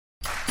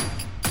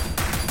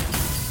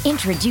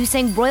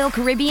Introducing Royal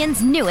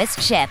Caribbean's newest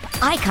ship,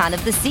 Icon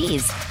of the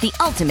Seas, the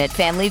ultimate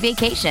family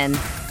vacation.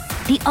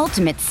 The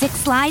ultimate 6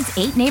 slides,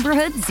 8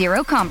 neighborhoods,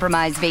 0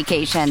 compromise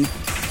vacation.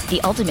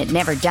 The ultimate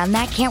never done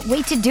that, can't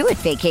wait to do it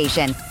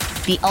vacation.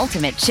 The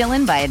ultimate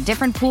chillin' by a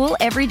different pool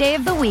every day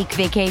of the week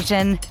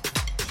vacation.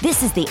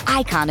 This is the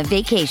Icon of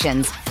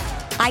Vacations.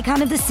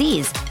 Icon of the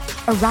Seas,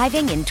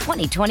 arriving in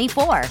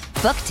 2024.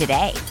 Book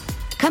today.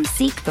 Come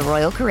seek the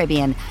Royal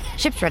Caribbean.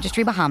 Ships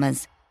Registry,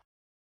 Bahamas.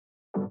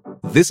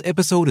 This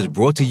episode is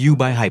brought to you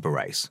by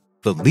Hyperice,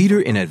 the leader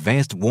in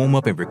advanced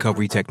warm-up and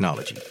recovery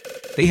technology.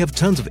 They have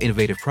tons of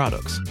innovative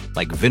products,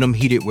 like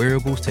Venom-heated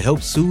wearables to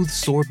help soothe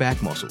sore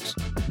back muscles,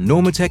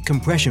 Normatec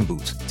compression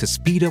boots to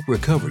speed up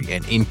recovery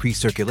and increase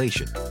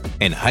circulation,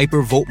 and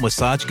Hypervolt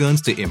massage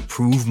guns to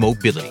improve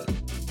mobility.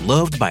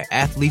 Loved by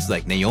athletes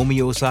like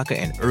Naomi Osaka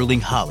and Erling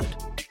Haaland.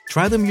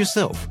 Try them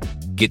yourself.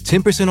 Get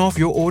 10% off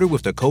your order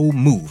with the code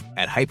MOVE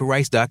at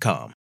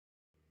hyperice.com.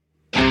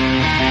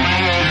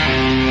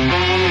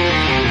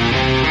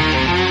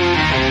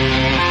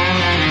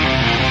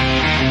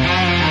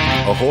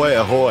 Ahoy,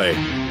 ahoy.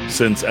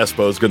 Since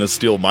Espo's going to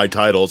steal my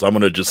titles, I'm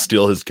going to just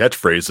steal his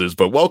catchphrases.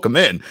 But welcome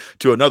in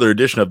to another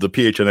edition of the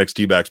PHNX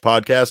D-Backs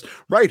podcast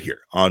right here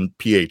on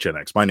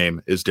PHNX. My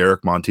name is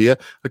Derek Montilla,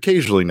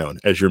 occasionally known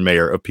as your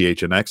mayor of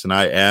PHNX, and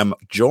I am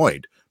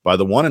joined by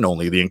the one and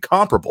only, the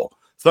incomparable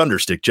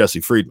Thunderstick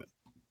Jesse Friedman.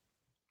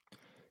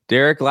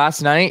 Derek,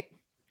 last night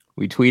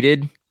we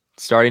tweeted,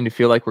 starting to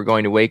feel like we're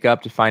going to wake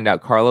up to find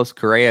out Carlos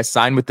Correa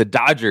signed with the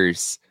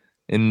Dodgers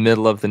in the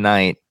middle of the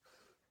night.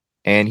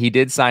 And he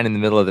did sign in the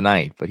middle of the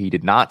night, but he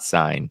did not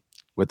sign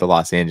with the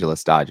Los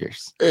Angeles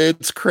Dodgers.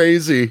 It's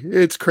crazy.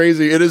 It's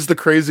crazy. It is the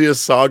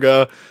craziest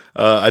saga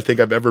I think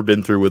I've ever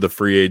been through with a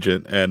free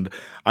agent. And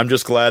I'm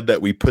just glad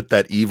that we put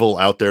that evil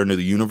out there into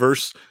the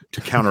universe to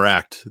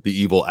counteract the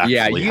evil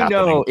actually happening. Yeah,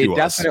 you know, it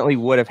definitely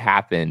would have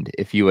happened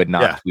if you had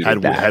not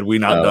tweeted that. Had we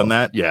not done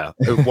that? Yeah,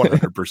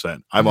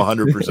 100%. I'm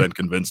 100%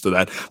 convinced of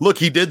that. Look,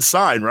 he did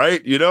sign,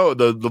 right? You know,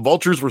 the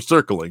vultures were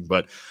circling,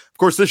 but of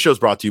course, this show is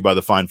brought to you by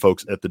the fine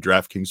folks at the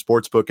DraftKings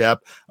Sportsbook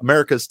app,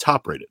 America's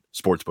top-rated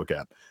sportsbook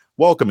app.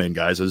 Welcome in,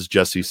 guys. As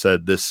Jesse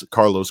said, this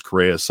Carlos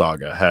Correa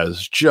saga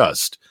has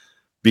just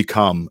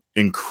become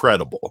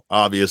incredible.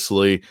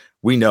 Obviously,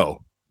 we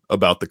know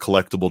about the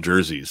collectible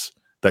jerseys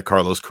that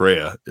Carlos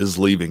Correa is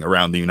leaving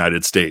around the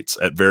United States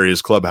at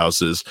various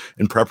clubhouses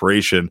in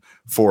preparation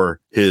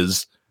for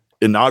his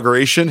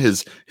inauguration,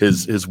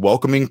 his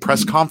welcoming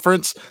press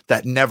conference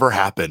that never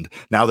happened.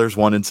 Now there's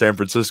one in San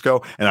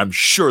Francisco, and I'm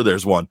sure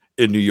there's one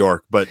in New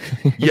York. But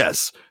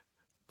yes,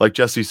 like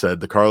Jesse said,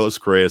 the Carlos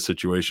Correa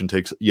situation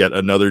takes yet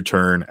another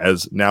turn,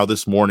 as now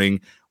this morning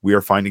we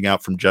are finding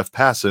out from Jeff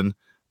Passan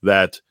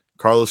that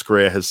Carlos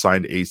Correa has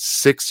signed a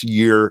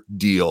 6-year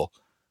deal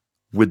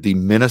with the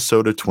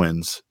Minnesota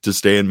Twins to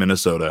stay in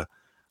Minnesota.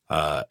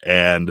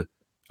 And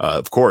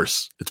of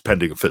course, it's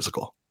pending a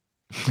physical.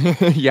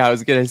 Yeah, I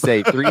was going to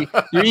say three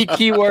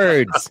key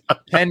words: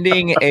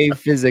 pending a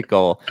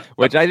physical,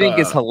 which I think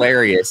is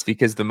hilarious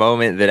because the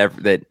moment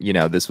that you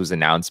know this was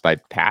announced by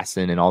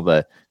Passan and all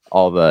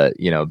the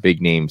you know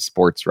big name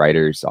sports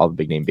writers, all the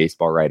big name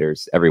baseball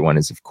writers, everyone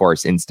is of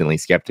course instantly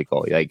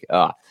skeptical. Like,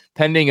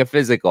 pending a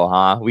physical,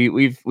 huh?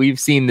 We've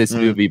seen this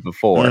movie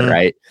before,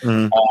 right?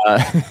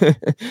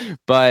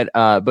 But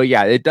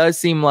yeah, it does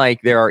seem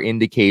like there are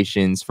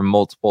indications from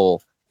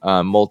multiple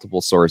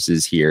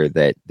sources here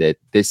that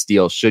this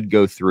deal should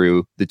go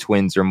through. The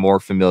Twins are more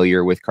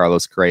familiar with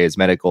Carlos Correa's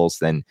medicals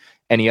than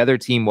any other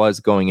team was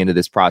going into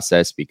this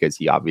process because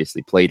he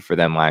obviously played for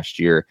them last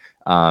year.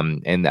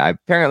 And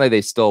apparently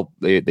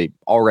they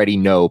already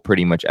know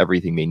pretty much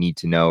everything they need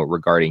to know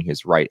regarding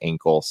his right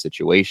ankle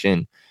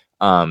situation.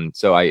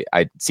 So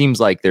it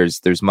seems like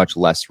there's much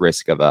less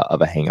risk of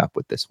a hang up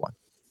with this one.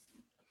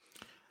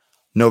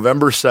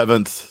 November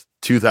 7th,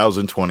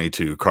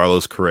 2022,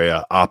 Carlos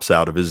Correa opts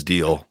out of his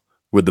deal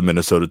with the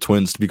Minnesota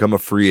Twins to become a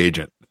free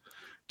agent.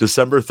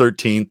 December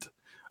 13th,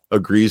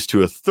 agrees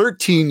to a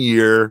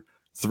 13-year,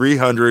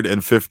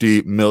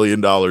 $350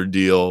 million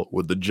deal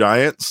with the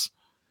Giants.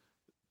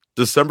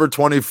 December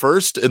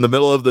 21st, in the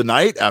middle of the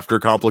night, after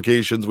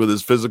complications with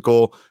his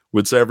physical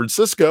with San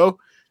Francisco,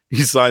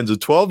 he signs a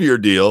 12-year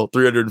deal,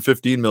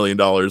 $315 million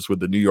with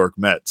the New York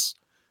Mets.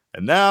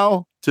 And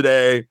now,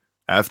 today,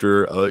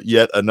 after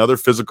yet another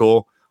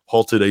physical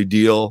halted a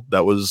deal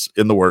that was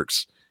in the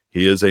works,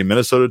 he is a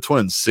Minnesota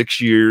Twin,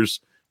 6 years,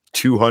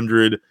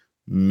 $200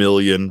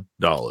 million.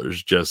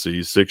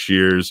 Jesse, 6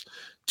 years,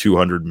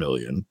 $200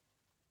 million.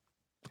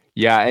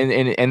 Yeah,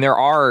 and there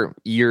are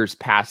years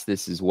past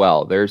this as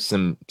well. There's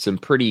some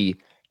pretty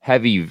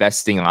heavy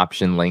vesting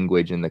option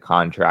language in the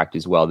contract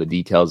as well. The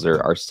details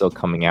are still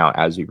coming out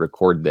as we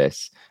record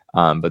this.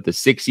 But the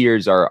 6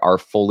 years are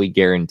fully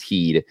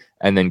guaranteed.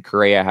 And then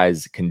Correa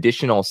has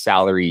conditional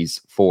salaries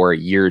for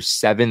years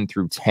 7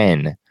 through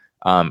 10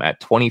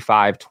 at $25,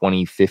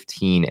 $20,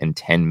 $15, and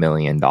 $10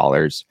 million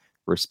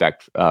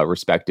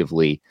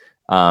respectively.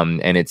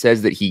 And it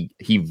says that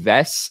he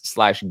vests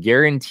 /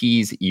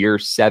 guarantees year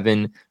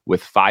 7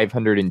 with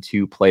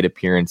 502 plate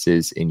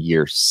appearances in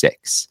year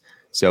 6.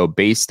 So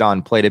based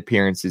on plate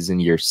appearances in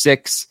year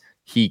 6,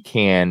 he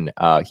can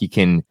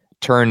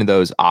turn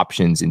those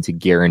options into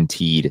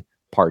guaranteed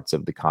parts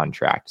of the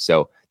contract.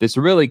 So this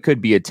really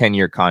could be a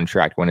 10-year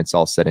contract when it's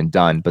all said and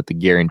done, but the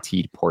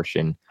guaranteed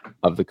portion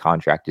of the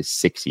contract is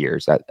 6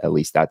 years. At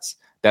least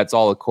that's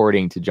all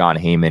according to John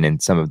Heyman,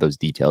 and some of those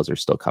details are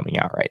still coming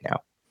out right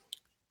now.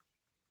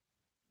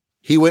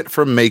 He went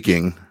from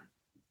making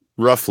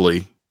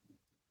roughly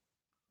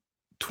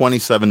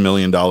 $27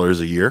 million a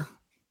year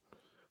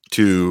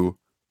to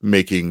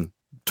making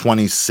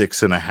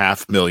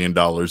 $26.5 million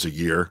a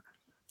year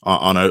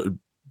on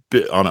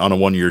a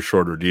 1 year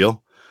shorter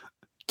deal,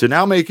 to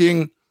now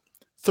making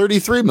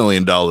 $33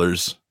 million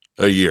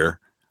a year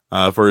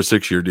for a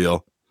 6-year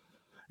deal.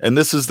 And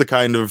this is the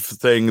kind of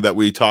thing that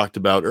we talked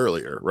about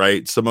earlier,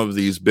 right? Some of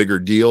these bigger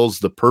deals,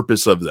 the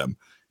purpose of them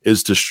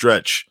is to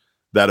stretch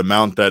that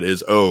amount that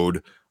is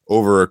owed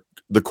over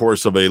the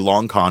course of a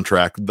long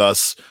contract,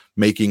 thus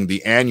making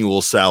the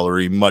annual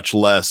salary much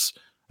less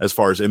as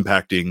far as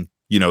impacting,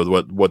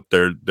 what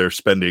they're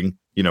spending,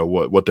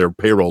 what their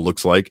payroll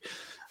looks like.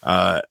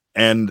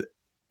 And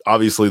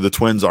obviously the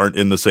Twins aren't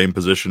in the same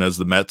position as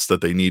the Mets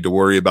that they need to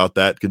worry about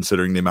that,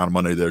 considering the amount of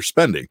money they're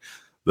spending.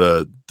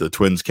 The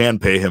Twins can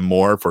pay him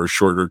more for a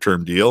shorter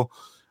term deal.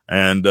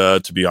 And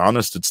to be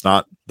honest, it's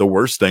not the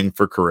worst thing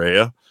for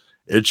Correa.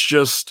 It's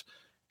just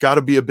got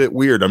to be a bit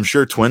weird. I'm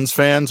sure Twins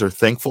fans are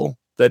thankful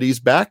that he's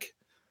back,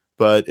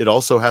 but it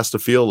also has to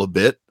feel a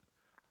bit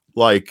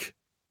like,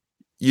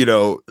 like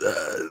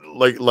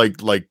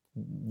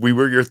we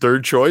were your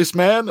third choice,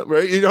 man,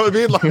 right? You know what I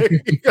mean?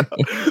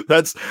 Like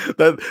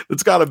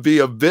that's got to be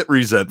a bit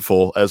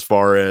resentful as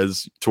far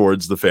as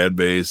towards the fan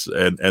base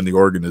and the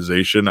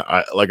organization.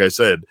 Like I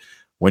said,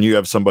 when you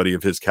have somebody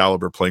of his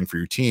caliber playing for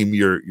your team,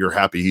 you're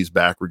happy he's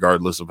back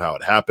regardless of how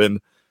it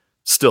happened.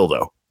 Still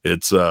though,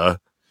 it's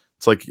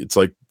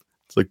like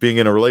being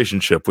in a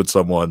relationship with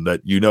someone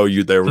that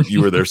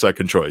you were their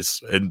second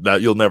choice, and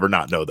that you'll never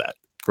not know that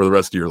for the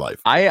rest of your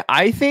life.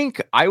 I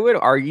think I would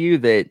argue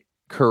that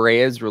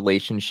Correa's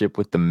relationship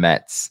with the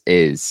Mets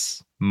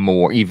is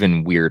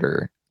even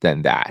weirder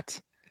than that,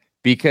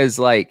 because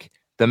like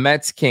the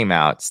Mets came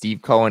out,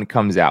 Steve Cohen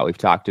comes out. We've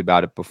talked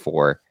about it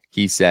before.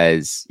 He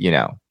says,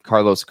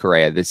 Carlos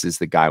Correa, this is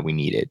the guy we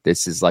needed.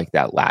 This is like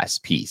that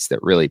last piece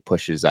that really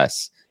pushes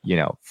us,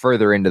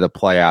 further into the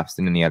playoffs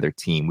than any other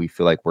team. We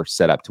feel like we're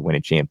set up to win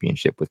a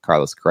championship with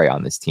Carlos Correa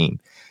on this team.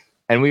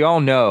 And we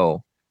all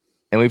know,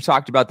 and we've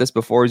talked about this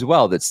before as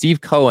well, that Steve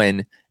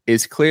Cohen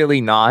is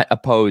clearly not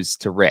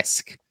opposed to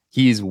risk.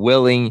 He's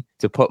willing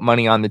to put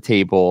money on the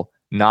table,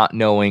 not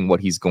knowing what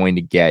he's going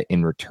to get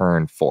in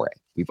return for it.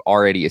 We've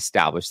already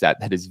established that.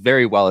 That is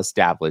very well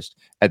established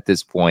at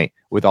this point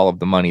with all of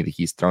the money that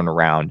he's thrown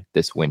around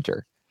this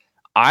winter.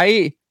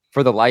 I,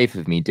 for the life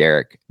of me,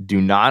 Derek, do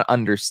not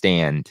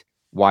understand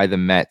why the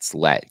Mets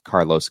let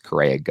Carlos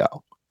Correa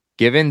go.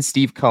 Given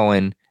Steve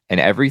Cohen and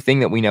everything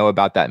that we know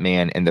about that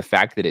man, and the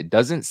fact that it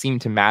doesn't seem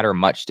to matter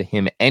much to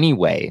him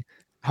anyway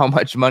how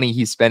much money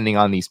he's spending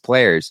on these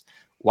players,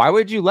 why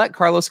would you let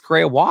Carlos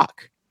Correa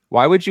walk?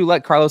 Why would you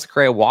let Carlos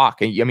Correa walk?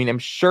 I mean, I'm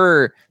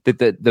sure that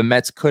the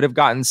Mets could have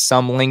gotten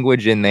some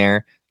language in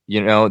there.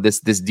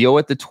 This deal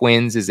with the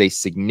Twins is a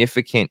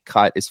significant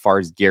cut as far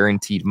as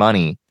guaranteed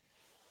money.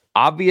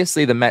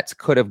 Obviously, the Mets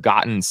could have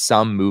gotten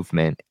some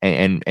movement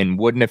and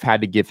wouldn't have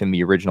had to give him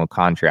the original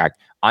contract.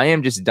 I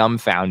am just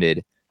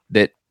dumbfounded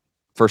that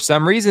for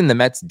some reason the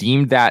Mets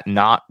deemed that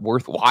not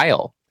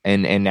worthwhile.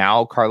 And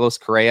now Carlos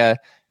Correa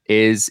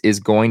is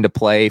going to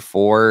play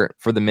for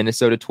the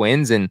Minnesota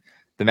Twins, and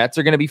the Mets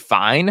are going to be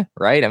fine,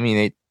 right? I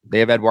mean, they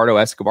have Eduardo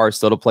Escobar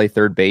still to play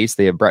third base.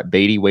 They have Brett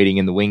Beatty waiting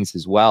in the wings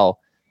as well.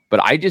 But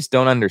I just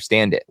don't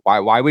understand it.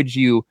 Why would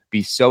you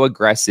be so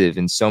aggressive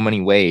in so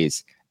many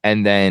ways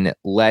and then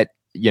let,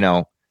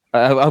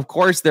 of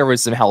course there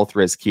was some health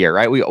risk here,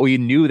 right? We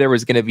knew there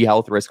was going to be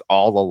health risk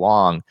all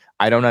along.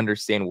 I don't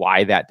understand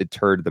why that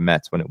deterred the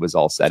Mets when it was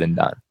all said and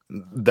done.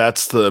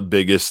 That's the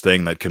biggest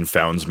thing that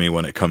confounds me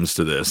when it comes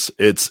to this.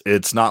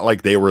 It's not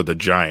like they were the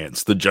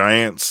Giants. The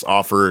Giants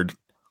offered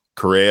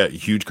Correa a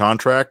huge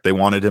contract. They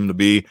wanted him to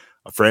be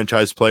a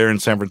franchise player in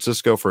San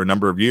Francisco for a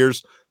number of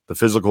years. The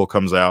physical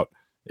comes out.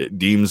 It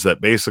deems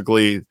that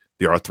basically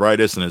the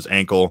arthritis in his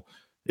ankle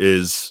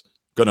is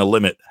going to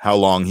limit how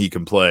long he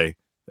can play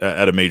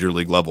at a major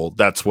league level.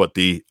 That's what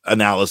the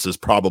analysis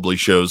probably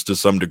shows to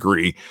some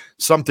degree.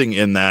 Something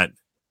in that,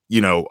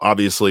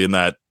 obviously in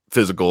that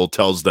physical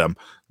tells them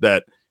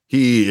that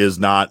he is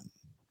not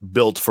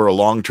built for a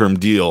long-term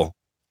deal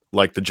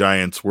like the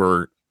Giants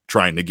were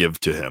trying to give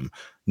to him,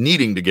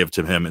 needing to give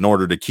to him in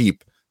order to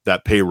keep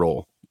that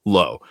payroll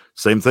low.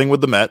 Same thing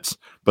with the Mets,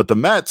 but the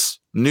Mets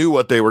knew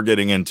what they were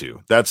getting into.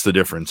 That's the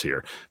difference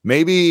here.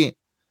 Maybe,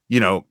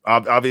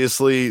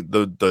 obviously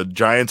the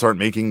Giants aren't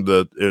making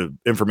the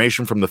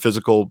information from the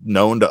physical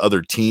known to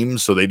other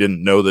teams, so they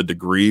didn't know the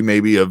degree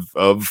maybe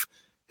of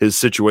his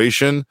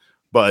situation,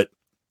 but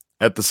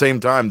at the same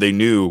time, they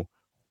knew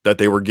that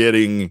they were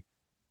getting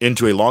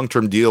into a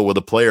long-term deal with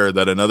a player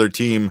that another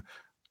team,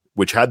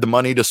 which had the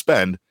money to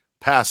spend,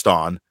 passed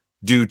on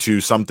due to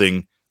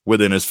something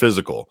within his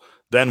physical.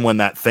 Then when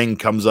that thing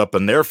comes up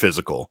in their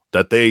physical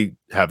that they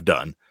have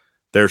done,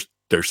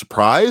 they're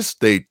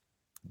surprised. They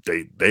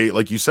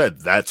like you said,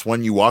 that's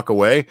when you walk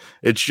away.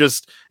 It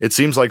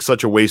seems like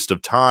such a waste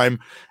of time.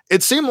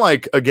 It seemed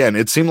like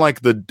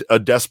a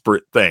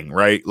desperate thing,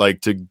 right?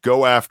 Like to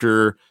go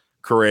after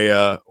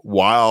Correa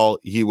while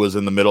he was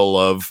in the middle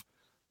of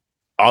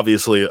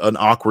obviously an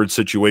awkward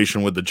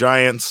situation with the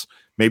Giants.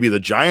 Maybe the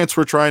Giants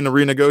were trying to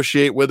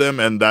renegotiate with him,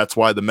 and that's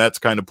why the Mets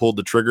kind of pulled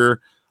the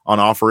trigger on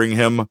offering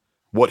him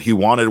what he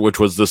wanted, which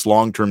was this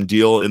long-term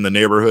deal in the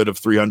neighborhood of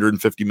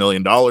 $350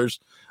 million.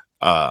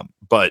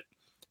 But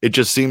it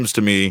just seems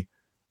to me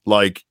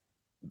like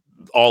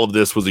all of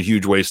this was a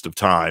huge waste of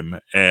time.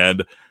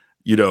 And,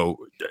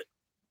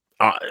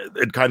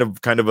 it kind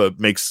of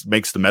makes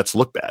the Mets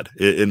look bad,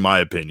 in my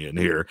opinion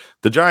here.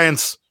 The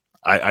Giants,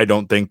 I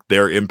don't think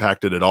they're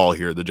impacted at all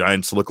here. The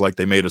Giants look like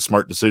they made a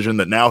smart decision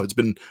that now has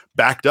been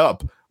backed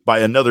up by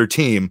another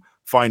team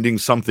finding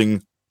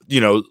something,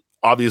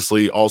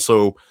 obviously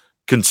also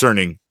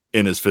concerning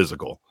in his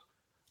physical.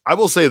 I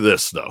will say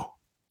this, though.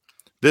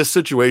 This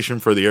situation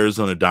for the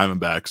Arizona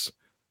Diamondbacks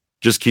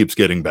just keeps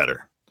getting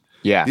better.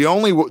 Yeah. The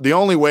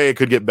only way it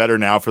could get better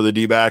now for the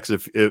D-backs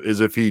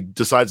is if he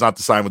decides not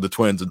to sign with the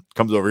Twins and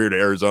comes over here to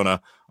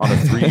Arizona on a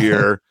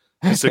 3-year,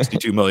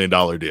 $62 million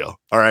deal.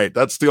 All right.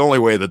 That's the only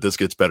way that this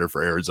gets better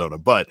for Arizona.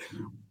 But,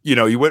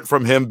 you went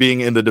from him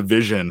being in the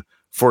division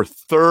for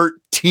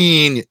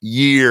 13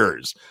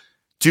 years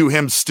to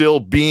him still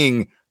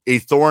being a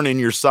thorn in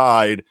your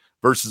side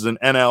versus an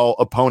NL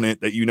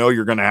opponent that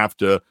you're going to have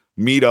to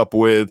meet up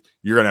with.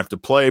 You're going to have to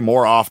play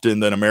more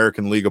often than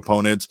American League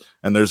opponents,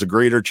 and there's a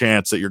greater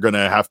chance that you're going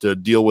to have to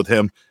deal with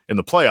him in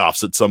the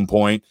playoffs at some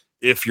point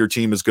if your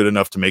team is good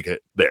enough to make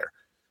it there.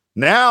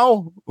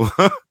 Now,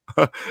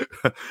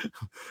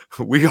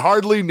 we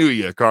hardly knew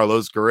you,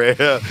 Carlos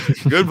Correa.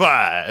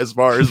 Goodbye, as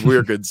far as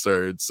we're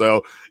concerned.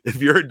 So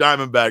if you're a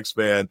Diamondbacks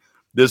fan,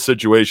 this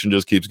situation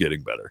just keeps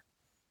getting better.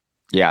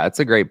 Yeah, that's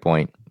a great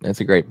point.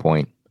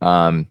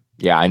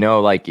 Yeah, I know,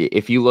 like,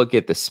 if you look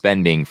at the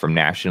spending from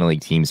National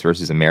League teams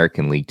versus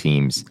American League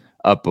teams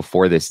up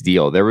before this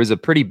deal, there was a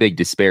pretty big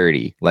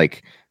disparity.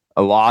 Like,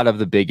 a lot of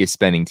the biggest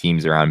spending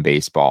teams around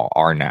baseball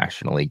are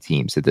National League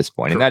teams at this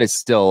point. And that is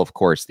still, of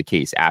course, the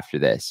case after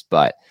this.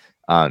 But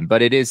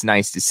it is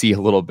nice to see a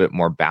little bit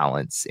more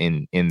balance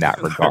in that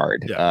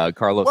regard. Yeah.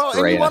 Carlos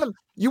Correa.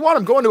 You want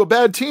him going to a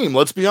bad team.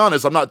 Let's be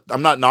honest. I'm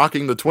not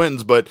knocking the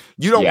Twins, but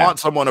you don't want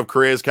someone of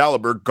Correa's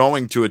caliber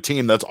going to a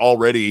team that's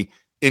already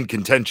in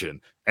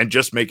contention and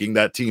just making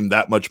that team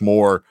that much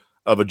more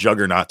of a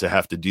juggernaut to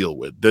have to deal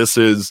with. This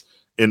is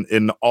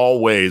in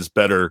all ways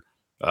better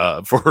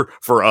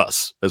for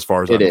us as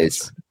far as it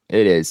is.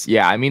 It is.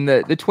 Yeah. I mean,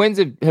 the Twins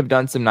have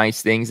done some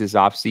nice things this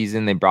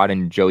offseason. They brought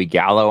in Joey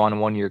Gallo on a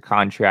 1-year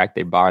contract.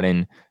 They brought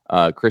in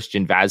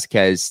Christian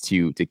Vazquez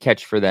to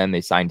catch for them.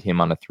 They signed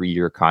him on a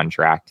 3-year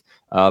contract.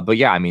 But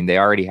yeah, I mean, they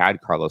already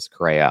had Carlos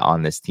Correa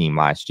on this team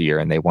last year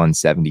and they won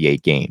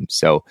 78 games.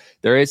 So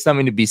there is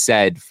something to be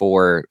said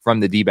from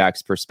the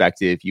D-backs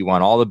perspective. You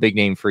want all the big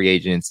name free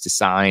agents to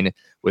sign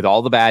with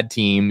all the bad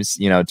teams,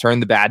 turn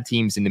the bad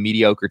teams into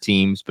mediocre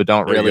teams, but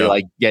don't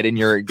really get in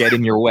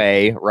your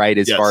way, right?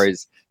 As far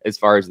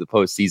as the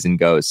postseason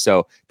goes.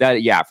 So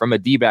that, yeah, from a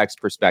D-backs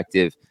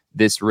perspective,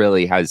 this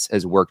really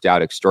has worked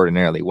out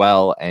extraordinarily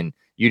well. And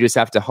you just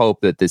have to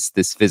hope that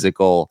this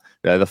physical,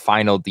 the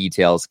final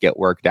details get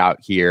worked out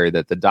here,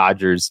 that the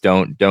Dodgers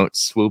don't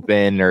swoop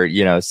in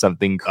or,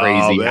 something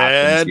crazy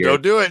happens here.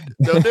 Don't do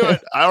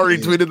it. I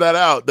already tweeted that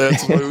out.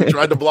 That's why we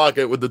tried to block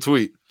it with the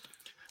tweet.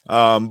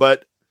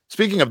 But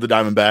speaking of the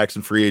Diamondbacks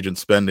and free agent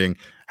spending,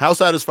 how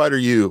satisfied are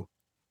you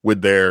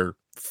with their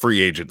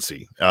free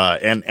agency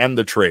and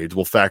the trades?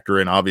 We'll factor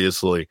in,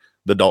 obviously,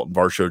 the Dalton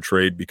Varsho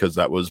trade because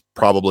that was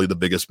probably the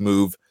biggest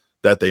move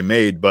that they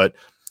made. But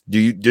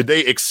did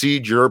they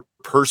exceed your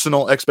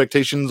personal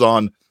expectations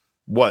on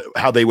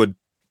how they would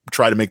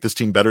try to make this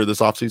team better this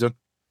offseason?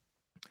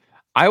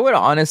 I would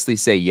honestly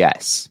say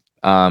yes.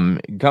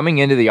 Coming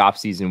into the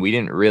offseason, we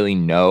didn't really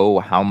know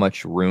how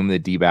much room the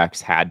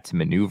D-backs had to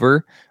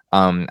maneuver.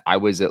 I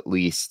was at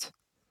least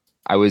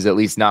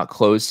not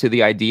close to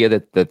the idea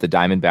that the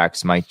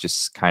Diamondbacks might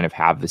just kind of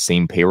have the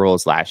same payroll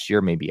as last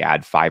year, maybe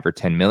add 5 or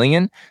 10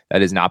 million.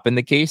 That has not been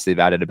the case. They've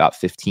added about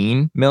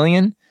 15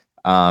 million.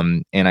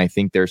 And I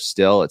think there's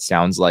still, it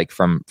sounds like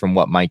from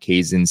what Mike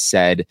Hazen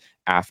said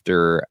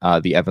after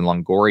the Evan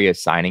Longoria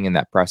signing in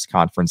that press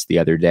conference the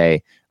other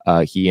day,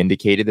 he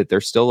indicated that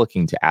they're still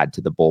looking to add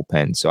to the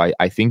bullpen. So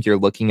I think you're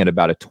looking at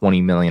about a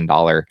 $20 million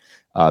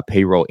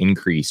payroll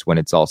increase when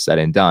it's all said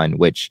and done,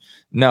 which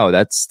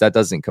that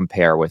doesn't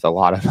compare with a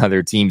lot of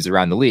other teams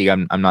around the league.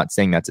 I'm not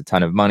saying that's a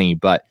ton of money,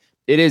 but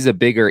it is a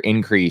bigger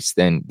increase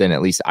than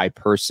at least I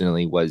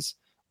personally was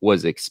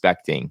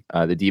expecting.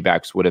 The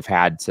D-backs would have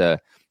had to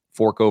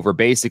fork over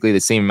basically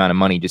the same amount of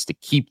money just to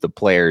keep the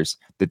players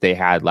that they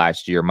had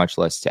last year, much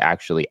less to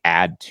actually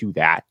add to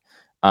that.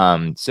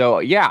 So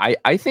yeah,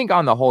 I think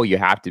on the whole, you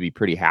have to be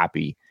pretty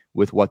happy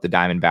with what the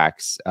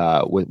Diamondbacks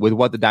with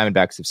what the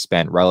Diamondbacks have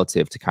spent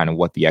relative to kind of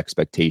what the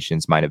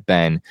expectations might have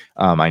been.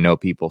 I know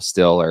people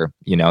still are,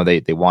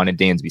 they wanted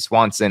Dansby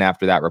Swanson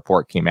after that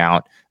report came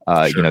out.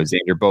 Sure.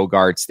 Xander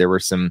Bogaerts, there were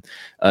some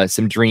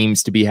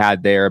dreams to be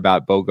had there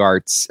about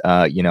Bogaerts,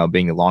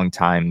 being a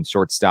longtime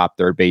shortstop,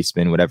 third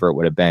baseman, whatever it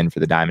would have been for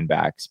the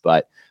Diamondbacks.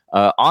 But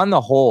on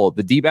the whole,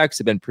 the D-backs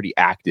have been pretty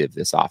active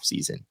this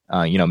offseason.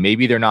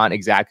 Maybe they're not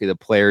exactly the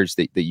players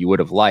that you would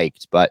have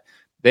liked, but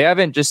they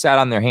haven't just sat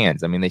on their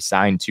hands. I mean, they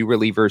signed 2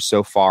 relievers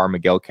so far,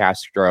 Miguel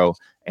Castro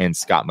and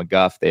Scott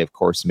McGough. They, of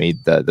course,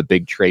 made the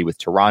big trade with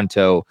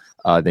Toronto.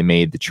 They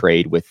made the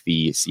trade with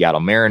the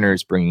Seattle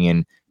Mariners, bringing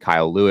in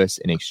Kyle Lewis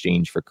in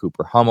exchange for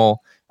Cooper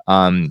Hummel.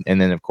 And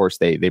then, of course,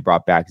 they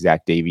brought back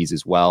Zach Davies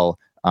as well.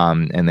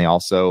 And they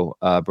also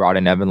brought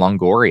in Evan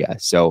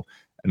Longoria. So,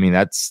 I mean,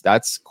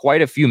 that's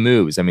quite a few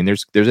moves. I mean,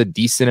 there's a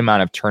decent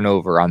amount of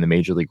turnover on the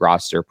major league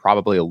roster,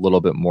 probably a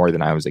little bit more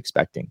than I was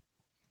expecting.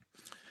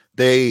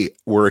 They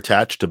were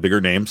attached to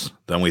bigger names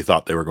than we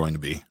thought they were going to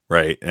be,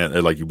 right? And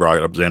like you brought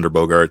up, Xander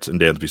Bogaerts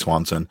and Dansby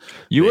Swanson.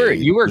 You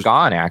were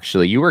gone,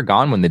 actually. You were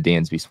gone when the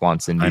Dansby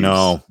Swanson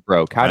news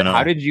broke.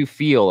 How did you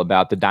feel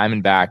about the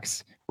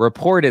Diamondbacks?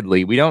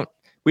 Reportedly, we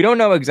don't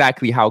know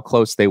exactly how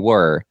close they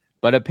were,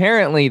 but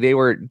apparently they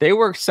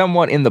were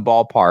somewhat in the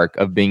ballpark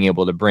of being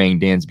able to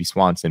bring Dansby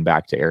Swanson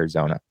back to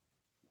Arizona.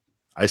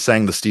 I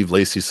sang the Steve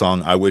Lacy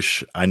song, "I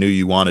Wish I Knew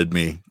You Wanted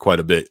Me,"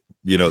 quite a bit,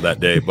 that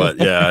day. But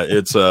yeah,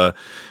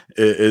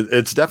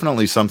 it's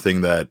definitely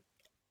something that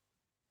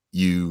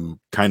you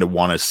kind of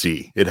want to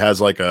see. It has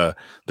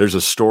there's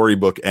a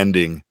storybook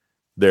ending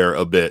there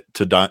a bit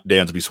to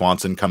Dansby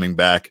Swanson coming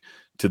back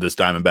to this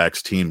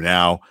Diamondbacks team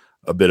now,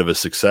 a bit of a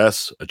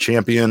success, a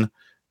champion,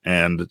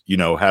 and,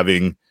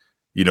 having,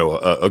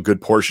 a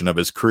good portion of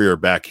his career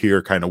back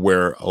here, kind of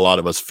where a lot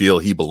of us feel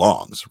he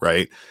belongs.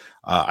 Right.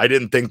 I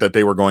didn't think that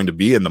they were going to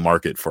be in the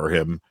market for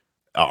him.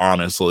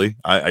 Honestly,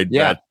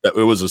 that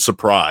it was a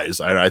surprise.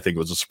 I think it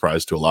was a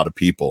surprise to a lot of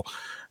people.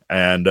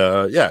 And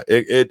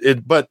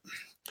but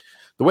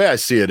the way I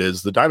see it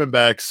is the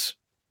Diamondbacks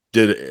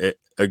did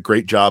a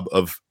great job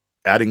of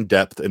adding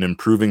depth and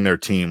improving their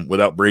team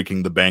without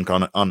breaking the bank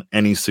on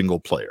any single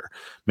player.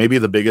 Maybe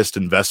the biggest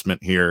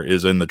investment here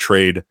is in the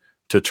trade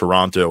to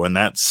Toronto, and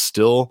that's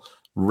still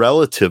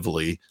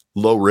relatively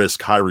low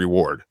risk, high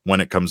reward when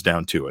it comes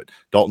down to it.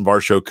 Dalton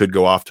Varsho could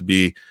go off to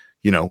be,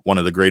 one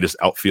of the greatest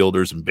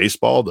outfielders in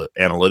baseball. The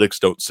analytics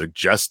don't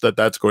suggest that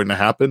that's going to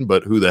happen,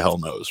 but who the hell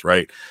knows,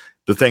 right?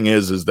 The thing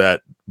is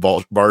that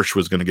Varsh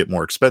was going to get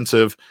more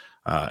expensive,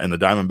 and the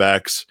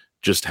Diamondbacks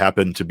just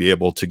happened to be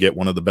able to get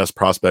one of the best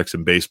prospects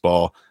in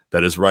baseball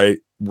that is right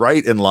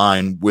in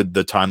line with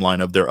the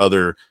timeline of their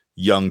other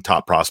young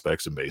top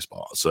prospects in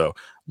baseball. So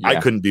I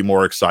couldn't be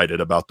more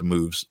excited about the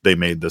moves they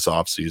made this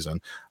offseason,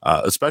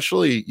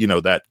 especially,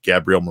 that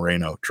Gabriel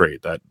Moreno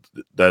trade.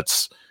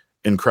 That's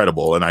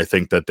incredible. And I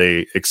think that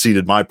they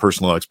exceeded my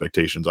personal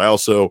expectations. I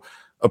also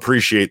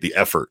appreciate the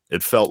effort.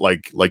 It felt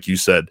like you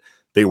said,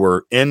 they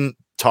were in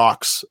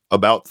talks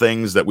about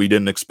things that we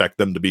didn't expect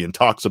them to be in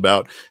talks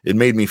about. It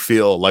made me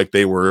feel like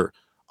they were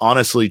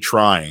honestly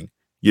trying,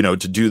 to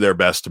do their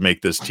best to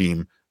make this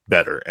team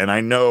better. And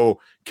I know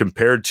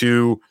compared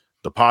to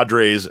the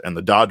Padres and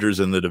the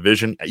Dodgers in the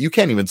division, you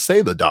can't even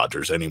say the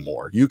Dodgers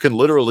anymore. You can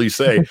literally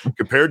say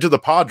compared to the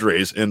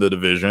Padres in the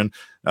division,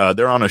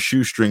 they're on a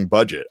shoestring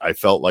budget. I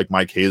felt like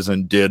Mike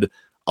Hazen did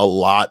a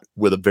lot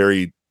with a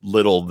very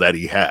little that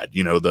he had.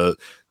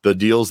 The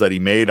deals that he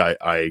made,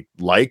 I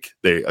like.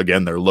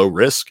 They're low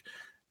risk.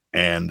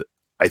 And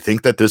I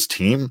think that this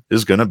team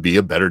is going to be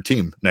a better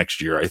team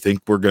next year. I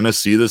think we're going to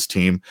see this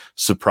team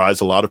surprise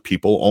a lot of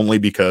people only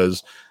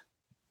because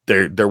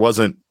there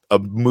wasn't a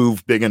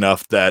move big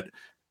enough that,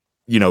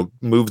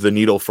 moved the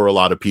needle for a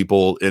lot of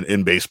people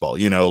in baseball.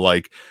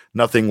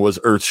 Nothing was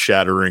earth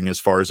shattering as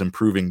far as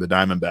improving the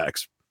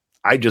Diamondbacks.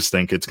 I just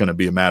think it's going to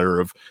be a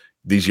matter of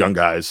these young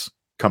guys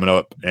coming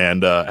up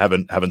and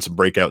having some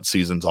breakout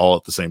seasons all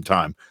at the same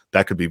time.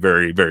 That could be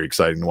very, very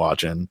exciting to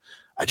watch. And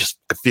I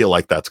feel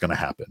like that's going to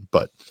happen.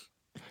 But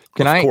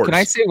can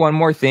I say one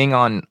more thing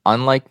on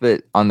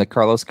the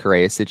Carlos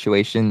Correa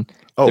situation?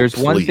 There's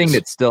one thing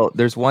that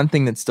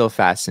still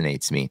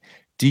fascinates me.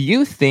 Do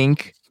you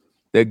think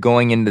that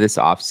going into this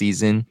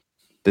offseason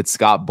that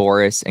Scott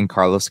Boras and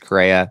Carlos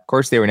Correa, of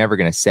course they were never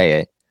going to say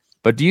it,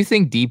 but do you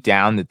think deep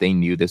down that they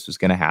knew this was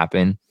going to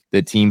happen?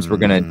 That teams were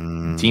going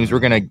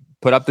to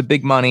put up the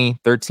big money,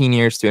 13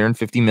 years,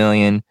 $250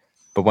 million,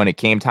 but when it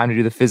came time to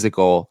do the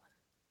physical,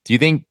 do you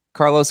think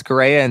Carlos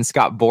Correa and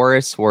Scott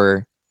Boras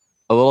were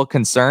a little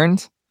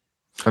concerned?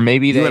 Or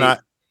maybe you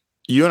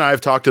and I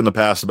have talked in the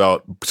past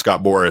about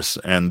Scott Boras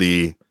and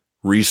the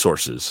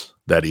resources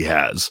that he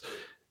has.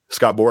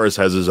 Scott Boras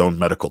has his own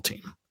medical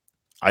team.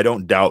 I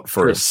don't doubt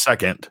for a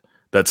second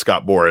that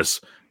Scott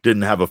Boras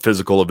didn't have a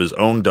physical of his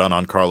own done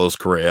on Carlos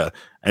Correa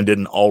and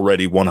didn't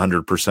already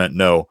 100%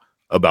 know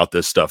about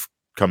this stuff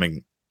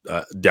coming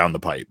down the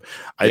pipe.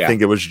 I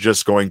think it was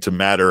just going to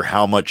matter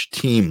how much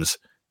teams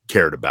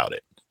cared about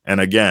it. And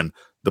again,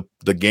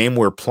 the game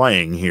we're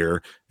playing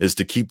here is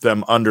to keep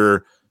them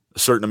under a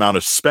certain amount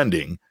of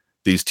spending,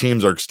 these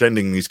teams are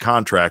extending these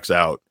contracts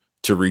out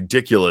to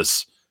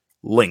ridiculous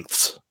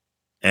lengths.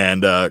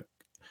 And the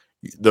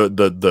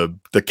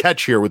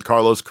catch here with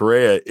Carlos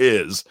Correa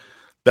is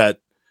that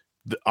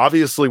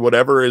obviously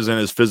whatever is in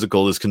his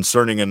physical is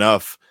concerning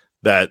enough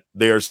that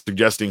they are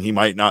suggesting he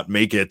might not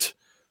make it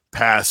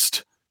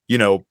past,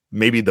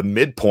 maybe the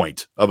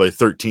midpoint of a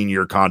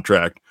 13-year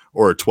contract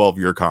or a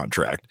 12-year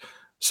contract.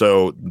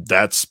 So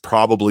that's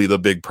probably the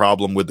big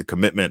problem with the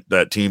commitment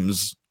that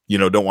teams,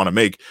 don't want to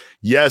make.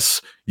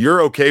 Yes,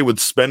 you're okay with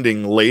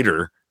spending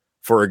later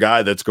for a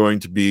guy that's going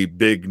to be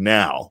big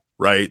now,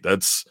 right?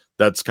 That's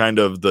kind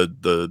of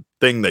the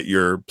thing that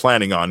you're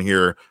planning on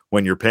here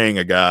when you're paying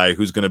a guy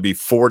who's going to be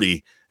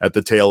 40 at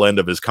the tail end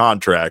of his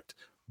contract.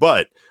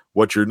 But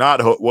what you're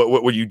not,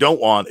 what you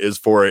don't want is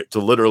for it to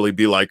literally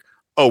be like,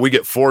 oh, we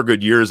get 4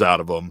 good years out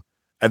of him,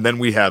 and then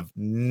we have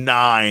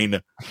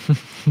 9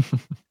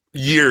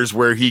 years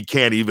where he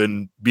can't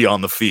even be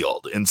on the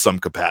field in some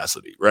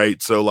capacity,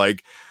 right? So,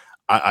 like,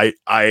 I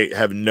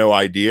have no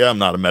idea. I'm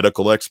not a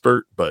medical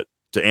expert, but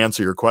to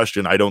answer your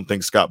question, I don't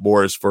think Scott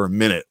Boras for a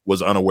minute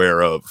was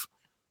unaware of,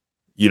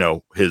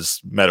 his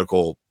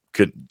medical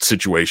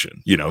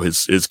situation,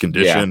 his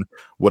condition,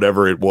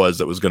 whatever it was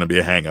that was going to be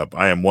a hang up.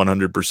 I am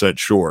 100%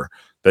 sure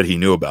that he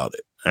knew about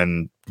it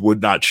and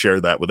would not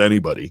share that with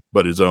anybody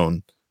but his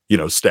own,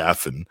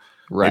 staff, and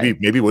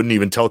maybe wouldn't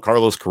even tell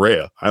Carlos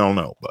Correa. I don't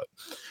know, but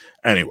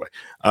anyway,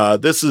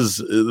 this is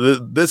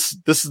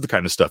the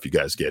kind of stuff you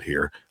guys get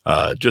here.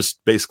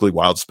 Just basically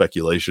wild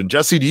speculation.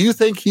 Jesse, do you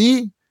think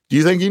he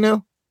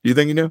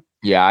knew?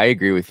 Yeah, I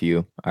agree with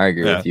you.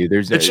 With you.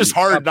 It's just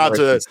hard not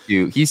to.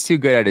 He's too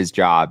good at his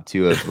job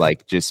to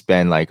have just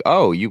been like,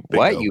 oh, you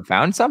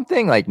found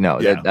something? Like, no,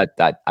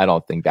 that I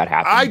don't think that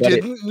happened. I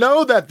didn't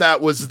know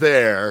that was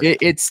there.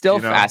 It still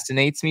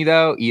fascinates me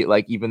though.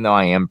 Even though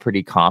I am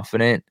pretty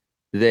confident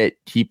that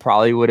he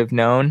probably would have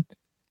known.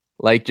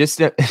 Like,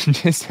 just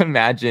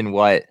imagine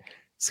what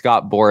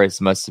Scott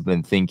Boras must have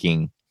been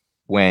thinking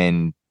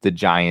when the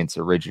Giants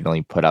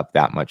originally put up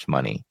that much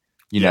money.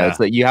 It's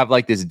like you have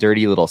like this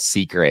dirty little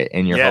secret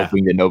and you're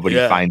hoping that nobody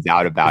finds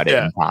out about it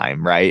in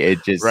time, right?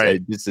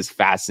 It's this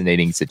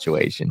fascinating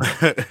situation.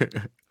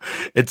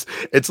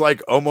 It's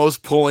like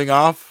almost pulling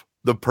off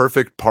the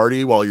perfect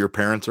party while your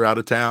parents are out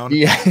of town.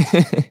 Yeah.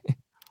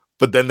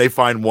 But then they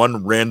find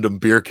one random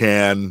beer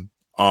can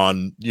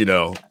on,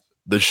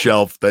 the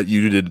shelf that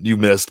you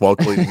missed while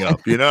cleaning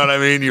up. You know what I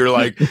mean? You're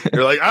like,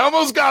 I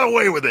almost got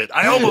away with it.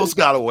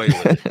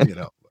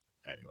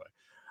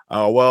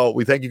 Anyway. Well,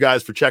 we thank you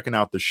guys for checking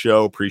out the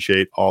show.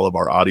 Appreciate all of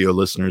our audio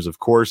listeners. Of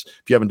course,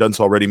 if you haven't done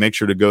so already, make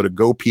sure to go to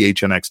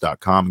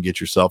gophnx.com and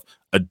get yourself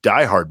a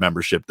Die Hard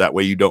membership. That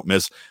way you don't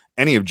miss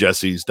any of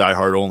Jesse's Die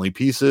Hard only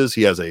pieces.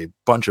 He has a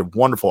bunch of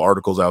wonderful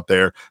articles out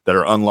there that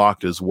are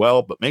unlocked as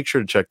well, but make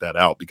sure to check that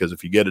out, because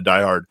if you get a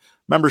Die Hard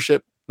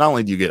membership, not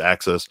only do you get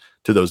access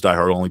to those Die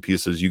Hard only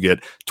pieces, you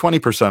get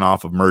 20%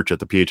 off of merch at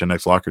the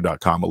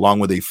phnxlocker.com, along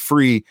with a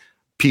free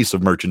piece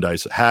of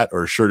merchandise, a hat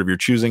or a shirt of your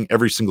choosing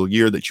every single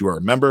year that you are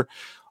a member.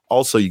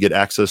 Also, you get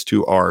access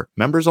to our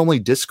members only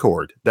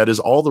Discord. That is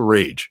all the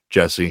rage,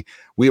 Jesse.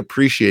 We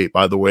appreciate,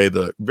 by the way,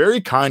 the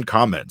very kind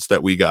comments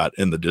that we got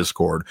in the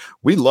Discord.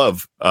 We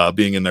love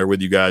being in there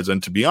with you guys.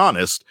 And to be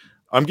honest,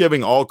 I'm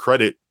giving all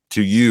credit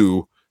to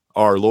you,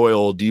 our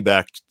loyal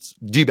D-backs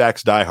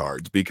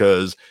diehards,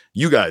 because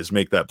you guys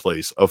make that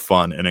place a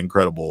fun and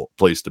incredible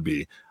place to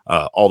be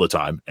all the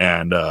time.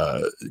 And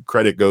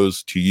credit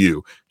goes to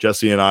you.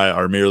 Jesse and I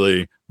are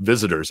merely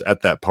visitors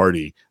at that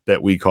party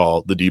that we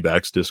call the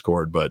D-backs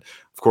Discord. But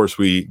of course,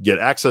 we get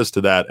access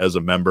to that as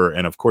a member.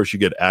 And of course, you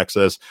get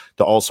access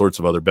to all sorts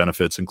of other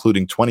benefits,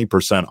 including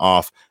 20%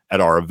 off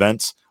at our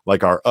events,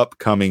 like our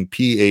upcoming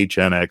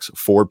PHNX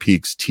Four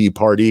Peaks Tea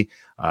Party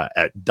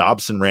at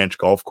Dobson Ranch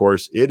Golf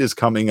Course. It is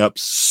coming up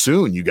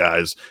soon, you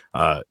guys.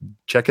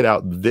 Check it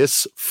out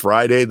this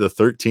Friday the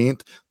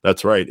 13th.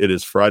 That's right. It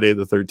is Friday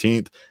the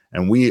 13th.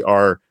 And we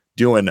are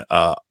doing,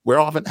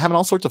 we're having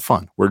all sorts of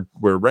fun. We're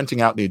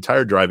renting out the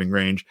entire driving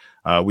range.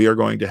 We are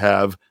going to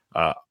have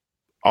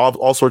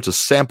all sorts of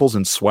samples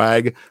and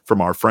swag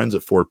from our friends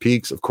at Four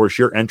Peaks. Of course,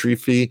 your entry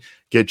fee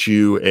gets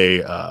you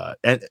a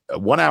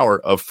 1 hour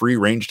of free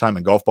range time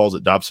and golf balls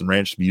at Dobson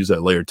Ranch to be used at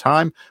a later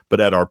time.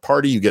 But at our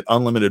party, you get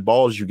unlimited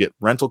balls. You get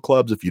rental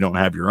clubs if you don't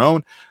have your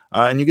own.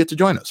 And you get to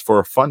join us for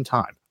a fun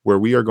time where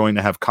we are going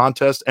to have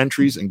contest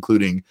entries,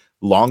 including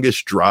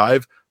longest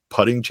drive,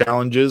 putting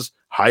challenges,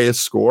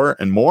 highest score,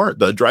 and more.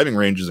 The driving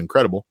range is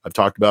incredible. I've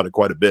talked about it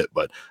quite a bit,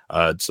 but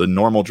it's a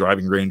normal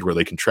driving range where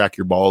they can track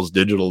your balls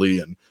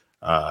digitally, and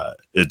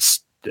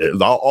it's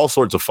all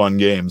sorts of fun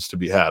games to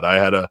be had. I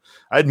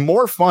had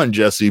more fun,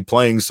 Jesse,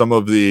 playing some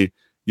of the,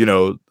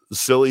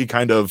 silly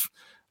kind of,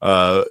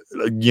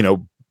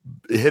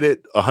 hit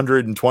it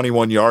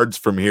 121 yards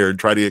from here and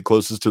try to get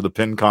closest to the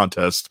pin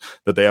contest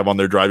that they have on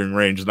their driving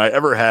range than I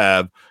ever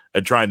have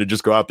at trying to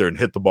just go out there and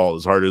hit the ball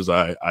as hard as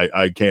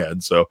I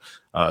can. So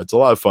it's a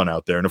lot of fun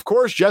out there. And of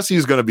course,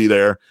 Jesse's going to be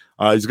there.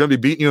 He's going to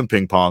be beating you in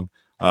ping pong.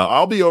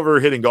 I'll be over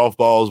hitting golf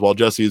balls while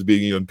Jesse is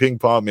beating you in ping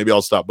pong. Maybe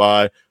I'll stop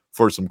by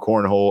for some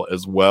cornhole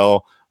as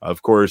well.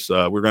 Of course,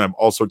 we're going to have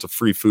all sorts of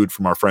free food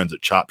from our friends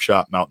at Chop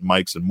Shop, Mountain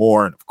Mike's, and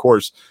more. And of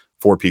course,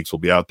 Four Peaks will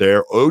be out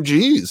there.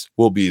 OGs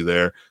will be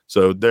there.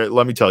 So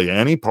let me tell you,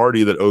 any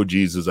party that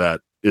OGs is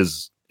at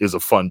is a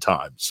fun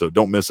time. So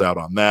don't miss out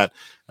on that.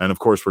 And of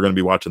course, we're going to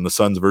be watching the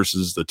Suns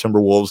versus the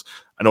Timberwolves.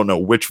 I don't know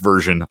which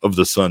version of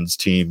the Suns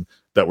team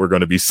that we're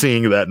going to be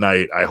seeing that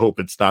night. I hope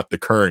it's not the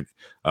current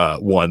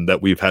one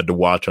that we've had to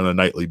watch on a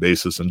nightly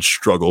basis and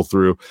struggle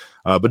through.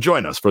 But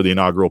join us for the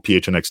inaugural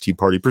PHNX Tea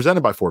Party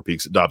presented by Four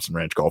Peaks at Dobson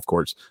Ranch Golf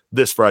Course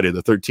this Friday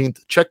the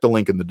 13th. Check the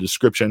link in the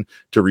description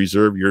to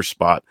reserve your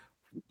spot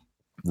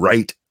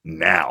right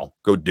now.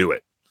 Go do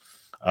it.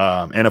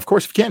 And of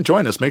course, if you can't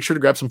join us, make sure to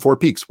grab some Four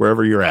Peaks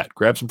wherever you're at.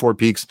 Grab some Four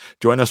Peaks.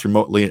 Join us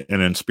remotely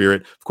and in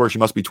spirit. Of course, you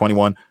must be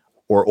 21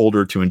 or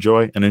older to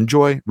enjoy, and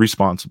enjoy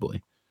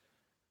responsibly.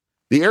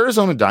 The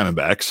Arizona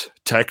Diamondbacks,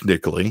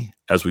 technically,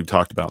 as we've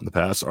talked about in the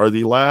past, are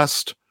the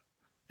last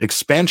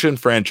expansion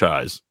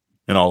franchise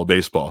in all of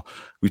baseball.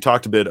 We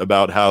talked a bit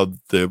about how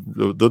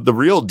the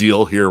real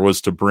deal here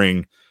was to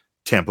bring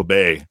Tampa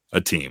Bay a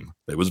team.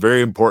 It was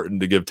very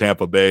important to give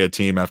Tampa Bay a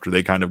team after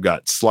they kind of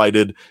got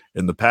slighted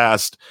in the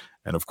past.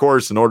 And of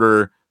course, in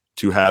order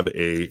to have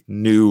a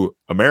new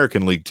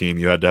American League team,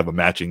 you had to have a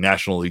matching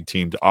National League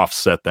team to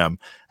offset them.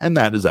 And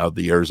that is how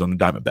the Arizona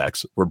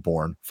Diamondbacks were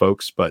born,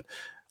 folks. But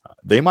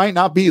they might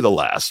not be the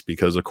last,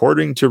 because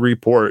according to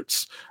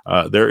reports,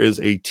 there is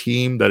a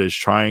team that is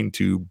trying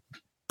to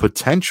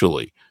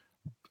potentially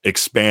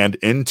expand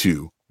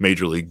into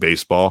Major League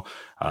Baseball.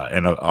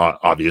 And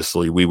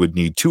obviously we would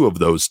need two of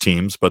those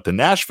teams, but the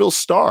Nashville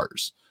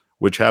Stars,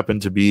 which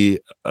happened to be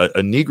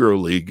a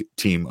Negro League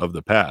team of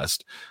the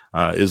past,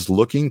 is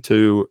looking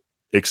to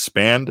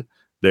expand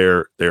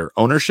their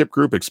ownership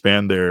group,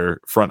 expand their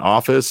front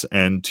office,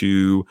 and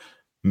to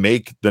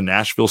make the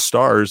Nashville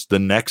Stars the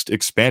next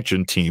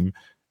expansion team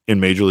in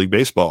Major League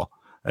Baseball.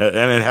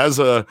 And it has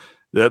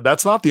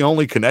that's not the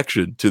only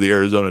connection to the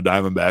Arizona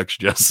Diamondbacks,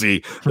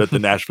 Jesse, that the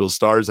Nashville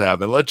Stars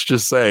have. And let's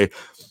just say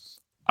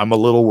I'm a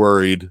little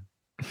worried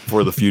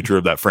for the future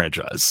of that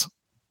franchise.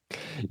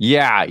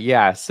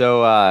 Yeah.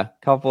 So a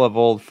couple of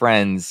old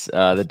friends,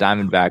 the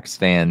Diamondbacks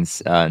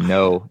fans,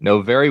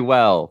 know very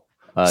well.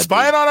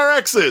 Spying on our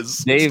exes.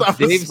 Dave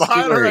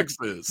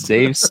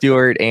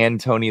Stewart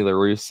and Tony La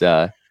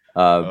Russa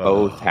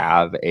both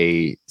have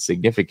a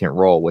significant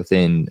role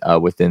within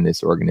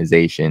this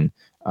organization.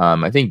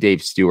 I think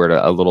Dave Stewart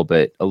a little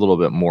bit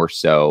more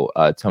so.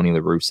 Tony La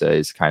Russa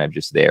is kind of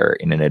just there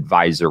in an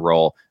advisor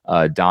role.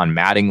 Don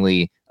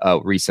Mattingly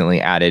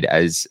recently added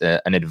as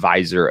an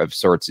advisor of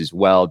sorts as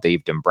well.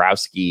 Dave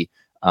Dombrowski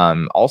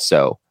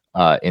also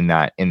in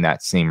that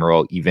same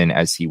role, even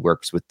as he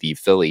works with the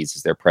Phillies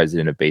as their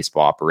president of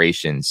baseball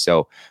operations.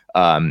 So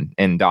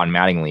and Don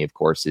Mattingly, of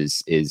course,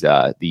 is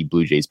the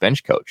Blue Jays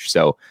bench coach.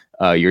 So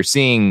you're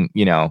seeing,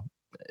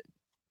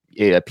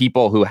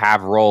 people who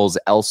have roles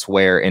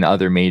elsewhere in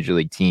other major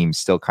league teams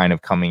still kind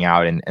of coming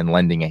out and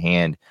lending a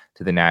hand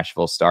to the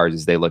Nashville Stars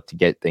as they look to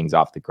get things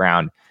off the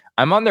ground.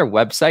 I'm on their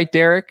website,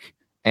 Derek,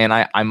 and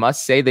I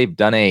must say they've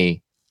done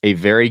a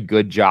very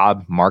good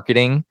job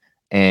marketing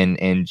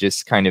and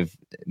just kind of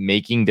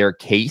making their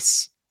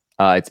case.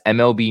 It's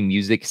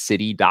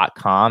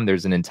MLBmusiccity.com.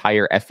 There's an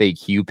entire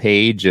FAQ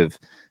page of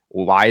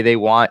why they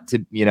want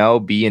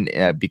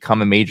to,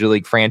 become a major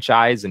league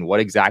franchise and what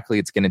exactly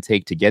it's going to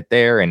take to get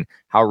there and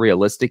how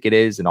realistic it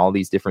is and all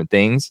these different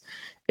things.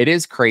 It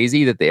is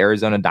crazy that the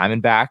Arizona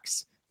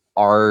Diamondbacks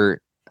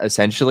are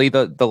essentially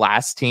the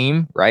last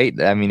team, right?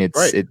 I mean,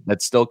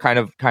 that still kind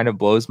of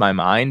blows my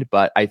mind,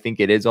 but I think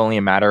it is only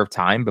a matter of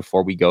time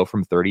before we go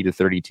from 30 to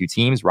 32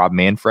 teams. Rob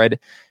Manfred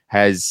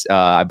has,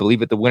 I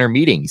believe at the winter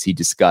meetings, he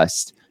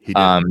discussed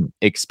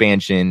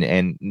expansion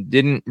and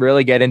didn't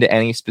really get into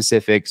any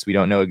specifics. We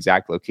don't know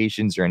exact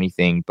locations or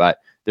anything, but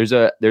there's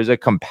a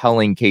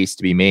compelling case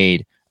to be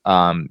made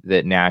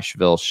that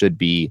Nashville should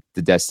be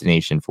the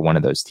destination for one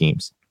of those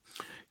teams.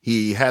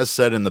 He has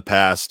said in the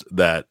past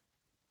that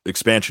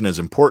expansion is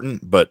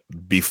important, but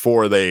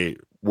before they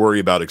worry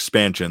about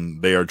expansion,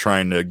 they are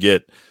trying to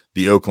get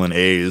the Oakland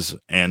A's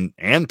and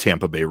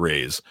Tampa Bay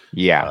Rays.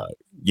 Yeah.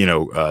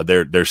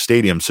 Their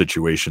stadium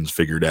situations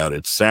figured out.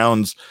 It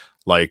sounds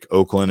like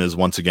Oakland is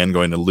once again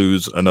going to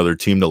lose another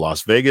team to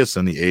Las Vegas,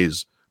 and the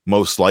A's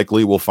most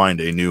likely will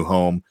find a new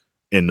home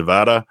in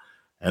Nevada.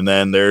 And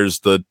then there's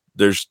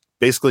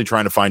basically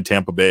trying to find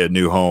Tampa Bay a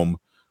new home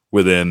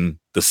within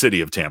the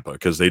city of Tampa,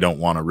 because they don't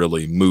want to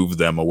really move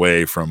them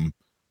away from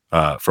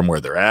where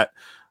they're at.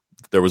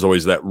 There was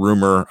always that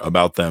rumor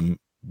about them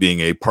being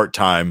a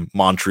part-time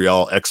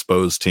Montreal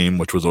Expos team,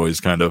 which was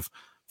always kind of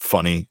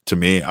funny to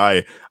me.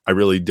 I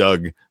really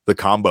dug the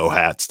combo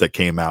hats that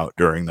came out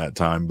during that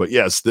time. But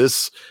yes,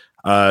 this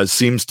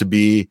seems to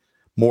be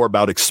more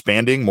about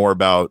expanding, more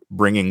about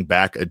bringing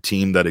back a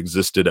team that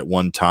existed at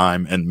one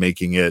time and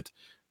making it,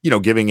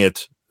 giving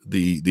it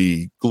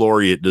the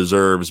glory it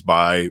deserves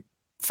by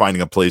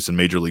finding a place in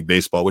Major League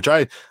Baseball, which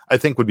I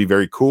think would be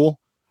very cool.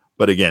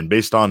 But again,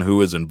 based on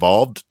who is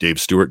involved,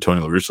 Dave Stewart, Tony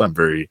La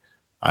Russa,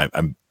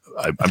 I'm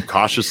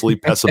cautiously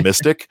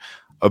pessimistic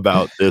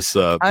about this.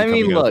 I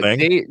mean, becoming a look,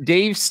 thing?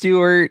 Dave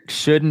Stewart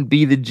shouldn't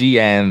be the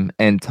GM,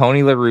 and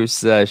Tony La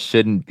Russa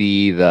shouldn't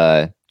be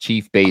the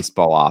chief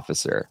baseball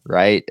officer,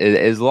 right?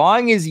 As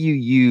long as you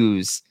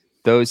use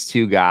those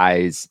two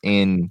guys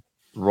in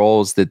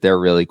roles that they're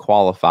really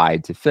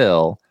qualified to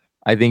fill,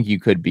 I think you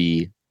could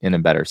be in a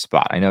better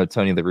spot. I know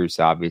Tony La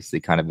Russa obviously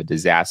kind of a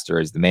disaster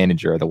as the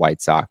manager of the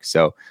White Sox,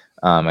 so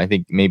I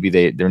think maybe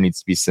there needs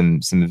to be some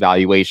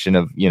evaluation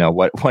of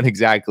what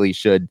exactly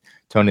should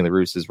Tony La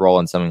Russa's role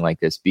in something like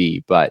this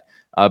be, but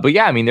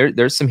yeah, I mean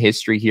there's some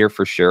history here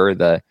for sure.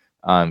 The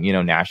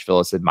Nashville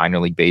has had minor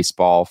league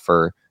baseball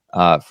for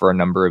a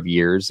number of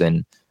years,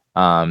 and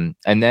then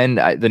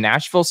the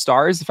Nashville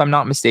Stars, if I'm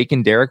not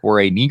mistaken, Derek, were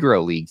a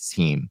Negro Leagues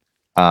team.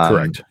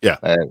 Correct. Yeah.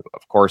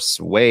 Of course,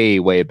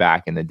 way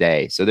back in the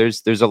day. So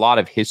there's a lot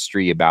of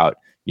history about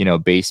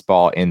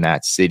baseball in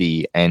that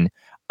city, and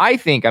I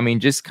think, I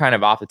mean, just kind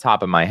of off the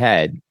top of my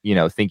head,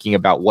 thinking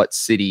about what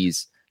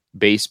cities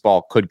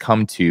baseball could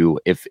come to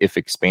if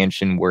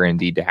expansion were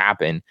indeed to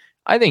happen,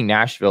 I think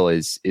Nashville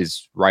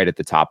is right at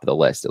the top of the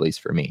list, at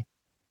least for me.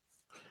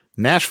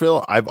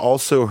 Nashville. I've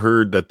also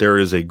heard that there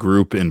is a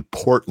group in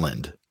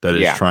Portland that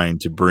is trying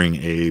to bring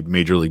a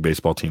Major League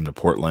Baseball team to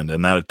Portland,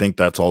 and I think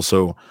that's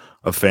also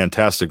a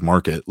fantastic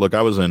market. Look,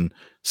 I was in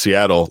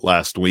Seattle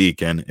last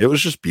week, and it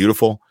was just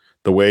beautiful.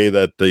 The way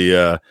that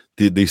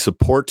the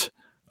support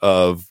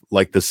of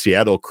like the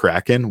Seattle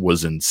Kraken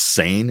was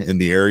insane in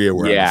the area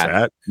where I was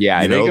at.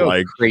 Yeah, they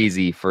go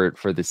crazy for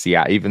the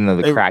Seattle, even though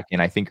the Kraken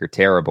I think are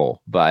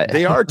terrible, but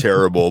they are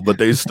terrible, but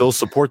they still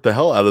support the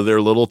hell out of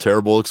their little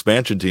terrible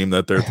expansion team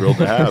that they're thrilled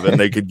to have. And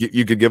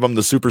you could give them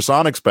the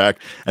Supersonics back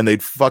and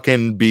they'd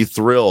fucking be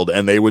thrilled,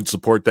 and they would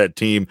support that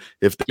team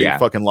if they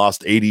fucking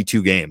lost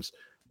 82 games.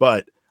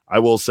 But I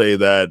will say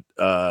that,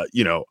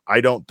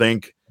 I don't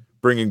think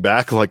bringing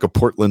back like a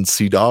Portland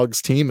Sea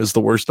Dogs team is the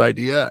worst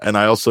idea. And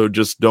I also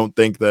just don't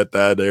think that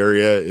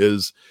area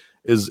is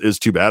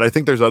too bad. I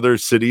think there's other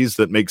cities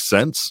that make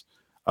sense.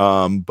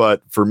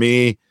 But for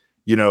me,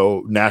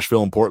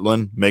 Nashville and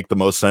Portland make the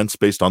most sense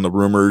based on the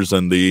rumors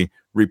and the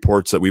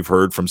reports that we've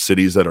heard from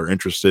cities that are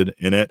interested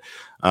in it.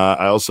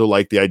 I also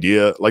like the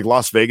idea, like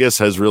Las Vegas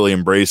has really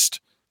embraced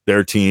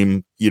their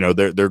team,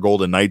 their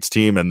Golden Knights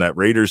team, and that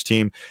Raiders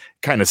team.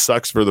 Kind of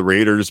sucks for the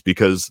Raiders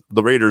because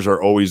the Raiders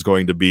are always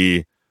going to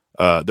be,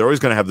 they're always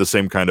going to have the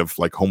same kind of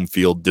like home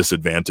field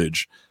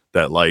disadvantage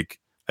that like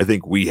I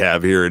think we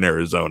have here in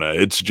Arizona.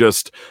 It's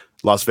just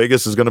Las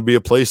Vegas is going to be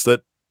a place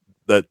that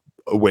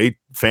away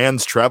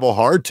fans travel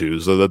hard to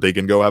so that they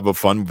can go have a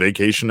fun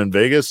vacation in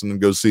Vegas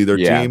and go see their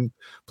team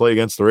play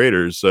against the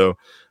Raiders. So,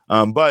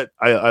 but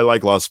I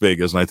like Las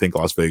Vegas, and I think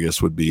Las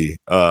Vegas would be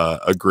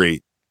a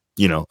great,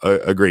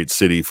 a great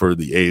city for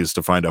the A's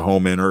to find a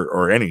home in,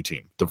 or any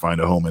team to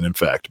find a home in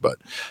fact. But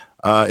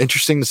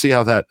interesting to see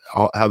how that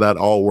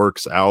all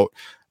works out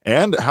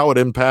and how it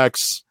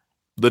impacts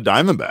the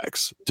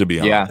Diamondbacks, to be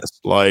honest.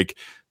 Like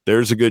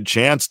there's a good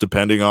chance,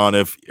 depending on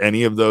if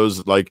any of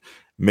those, like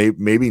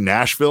maybe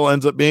Nashville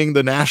ends up being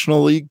the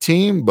National League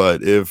team,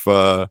 but if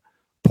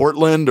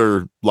Portland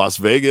or Las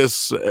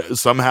Vegas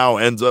somehow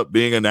ends up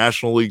being a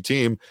National League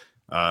team,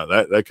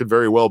 that could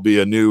very well be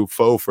a new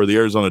foe for the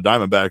Arizona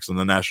Diamondbacks in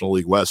the National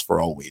League West, for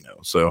all we know.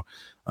 So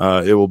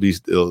it'll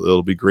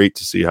be great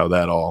to see how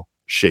that all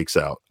shakes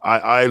out.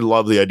 I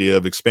love the idea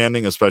of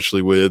expanding,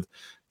 especially with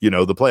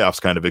the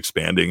playoffs kind of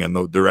expanding and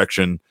the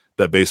direction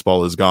that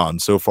baseball has gone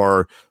so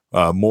far.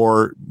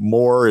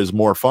 More is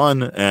more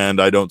fun, and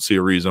I don't see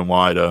a reason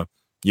why to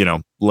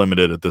limit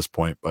it at this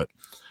point. But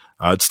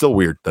it's still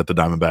weird that the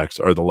Diamondbacks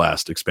are the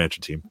last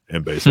expansion team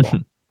in baseball.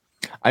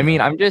 I mean,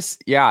 I'm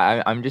just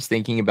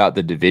thinking about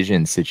the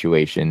division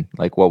situation,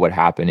 like what would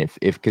happen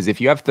because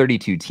if you have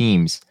 32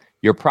 teams,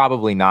 you're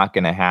probably not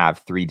going to have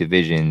 3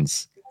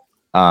 divisions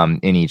in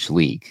each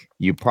league.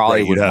 You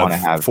probably would want to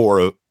have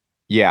 4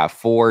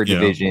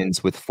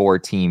 divisions with 4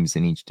 teams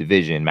in each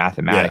division.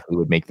 Mathematically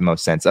would make the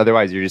most sense.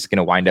 Otherwise, you're just going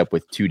to wind up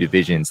with 2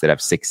 divisions that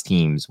have 6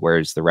 teams,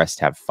 whereas the rest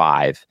have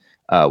 5,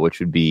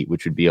 which would be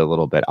a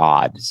little bit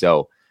odd.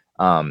 So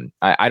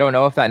I don't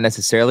know if that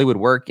necessarily would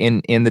work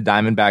in the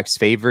Diamondbacks'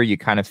 favor. You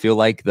kind of feel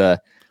like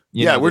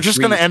we're just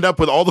going to end up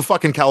with all the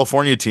fucking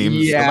California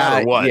teams, no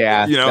matter what.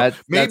 Yeah,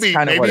 maybe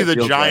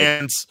the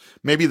Giants,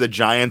 maybe the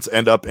Giants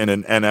end up in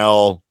an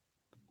NL.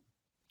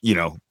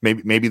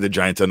 Maybe the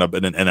Giants end up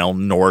in an NL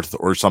North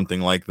or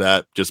something like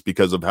that, just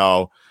because of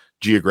how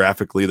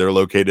geographically they're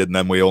located. And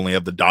then we only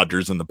have the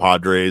Dodgers and the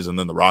Padres, and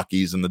then the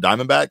Rockies and the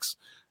Diamondbacks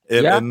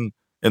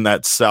in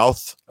that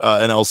South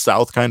NL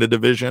South kind of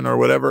division or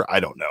whatever.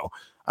 I don't know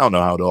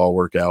how it'll all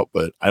work out,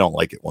 but I don't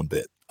like it one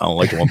bit. I don't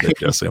like it one bit,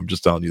 Jesse. I'm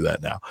just telling you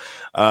that now.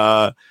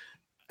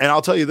 And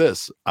I'll tell you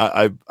this: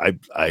 I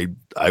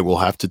will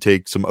have to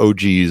take some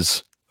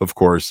OGs, of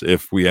course,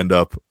 if we end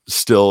up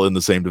still in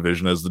the same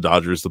division as the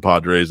Dodgers, the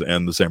Padres,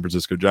 and the San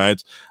Francisco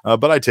Giants.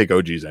 But I take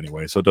OGs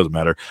anyway, so it doesn't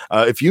matter.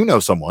 If you know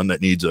someone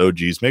that needs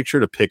OGs, make sure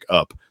to pick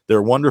up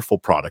their wonderful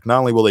product. Not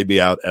only will they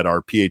be out at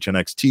our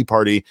PHNX Tea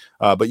Party,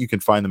 but you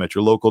can find them at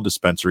your local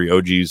dispensary.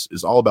 OGs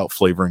is all about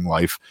flavoring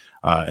life,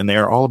 and they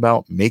are all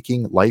about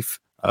making life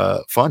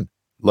fun.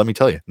 Let me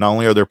tell you, not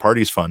only are their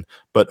parties fun,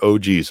 but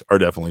OGs are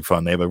definitely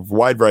fun. They have a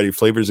wide variety of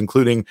flavors,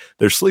 including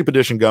their Sleep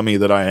Edition gummy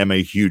that I am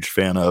a huge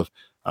fan of.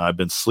 I've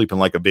been sleeping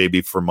like a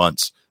baby for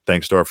months,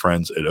 thanks to our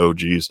friends at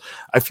OGs.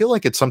 I feel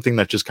like it's something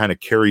that just kind of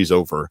carries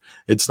over.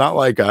 It's not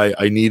like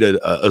I need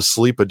a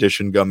Sleep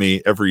Edition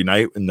gummy every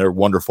night in their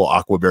wonderful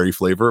aquaberry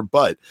flavor,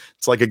 but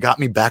it's like it got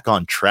me back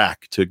on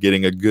track to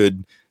getting a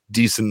good,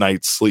 decent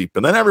night's sleep.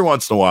 And then every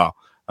once in a while,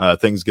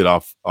 things get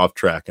off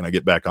track and I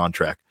get back on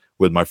track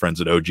with my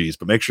friends at OGs.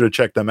 But make sure to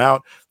check them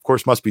out. Of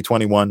course, must be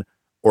 21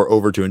 or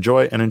over to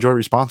enjoy, and enjoy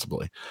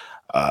responsibly.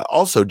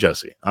 Also,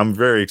 Jesse, I'm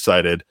very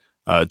excited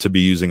to be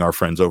using our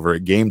friends over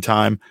at Game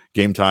Time.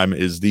 Game Time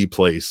is the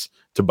place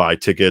to buy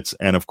tickets.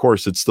 And of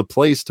course, it's the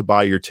place to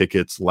buy your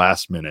tickets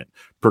last minute.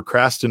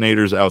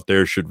 Procrastinators out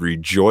there should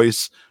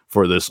rejoice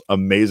for this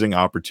amazing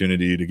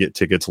opportunity to get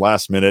tickets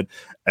last minute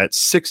at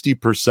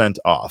 60%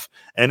 off.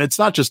 And it's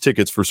not just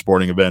tickets for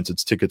sporting events,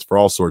 it's tickets for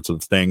all sorts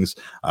of things.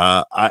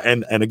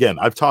 And again,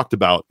 I've talked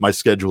about my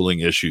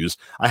scheduling issues.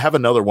 I have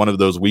another one of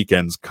those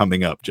weekends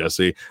coming up,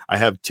 Jesse. I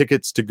have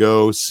tickets to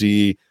go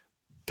see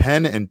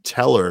Penn and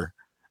Teller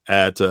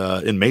at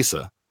in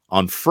Mesa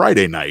on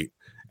Friday night.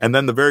 And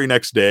then the very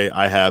next day,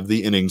 I have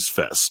the Innings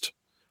Fest,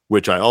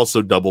 which I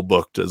also double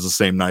booked as the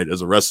same night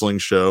as a wrestling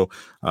show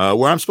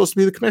where I'm supposed to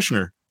be the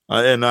commissioner.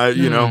 There's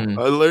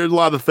a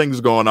lot of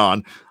things going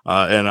on,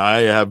 and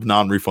I have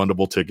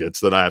non-refundable tickets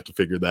that I have to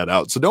figure that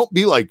out. So don't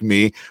be like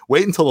me.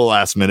 Wait until the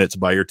last minute to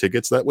buy your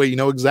tickets. That way you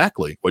know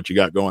exactly what you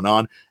got going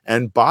on,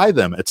 and buy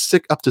them at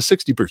up to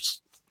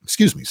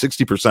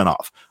 60%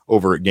 off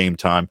over at Game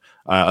Time.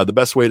 The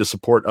best way to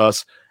support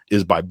us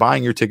is by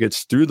buying your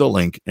tickets through the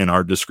link in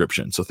our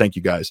description. So thank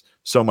you guys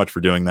so much for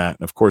doing that.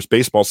 And of course,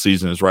 baseball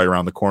season is right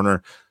around the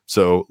corner.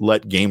 So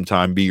let Game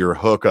Time be your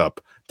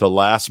hookup to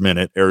last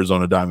minute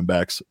Arizona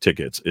Diamondbacks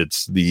tickets.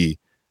 It's the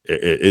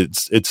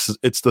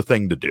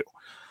thing to do.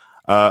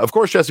 Of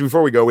course, Jesse,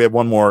 before we go, we have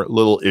one more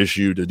little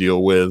issue to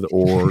deal with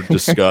or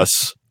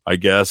discuss, I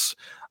guess.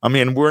 I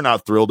mean, we're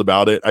not thrilled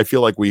about it. I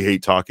feel like we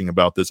hate talking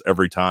about this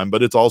every time,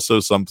 but it's also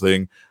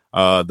something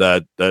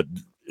that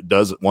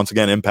does once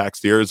again impacts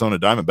the Arizona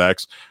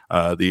Diamondbacks.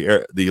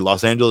 The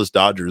Los Angeles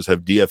Dodgers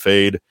have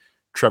DFA'd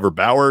Trevor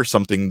Bauer,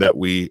 something that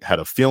we had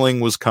a feeling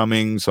was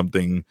coming,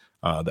 something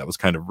that was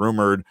kind of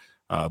rumored.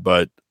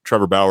 But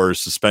Trevor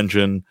Bauer's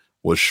suspension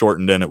was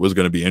shortened, and it was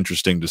going to be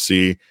interesting to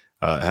see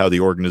how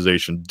the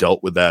organization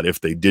dealt with that,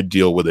 if they did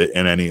deal with it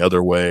in any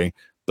other way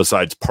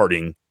besides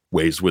parting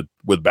ways with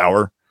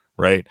Bauer,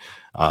 right?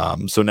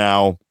 So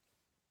now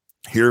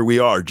here we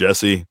are,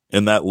 Jesse,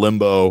 in that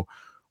limbo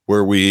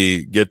where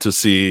we get to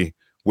see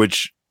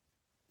which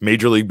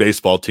Major League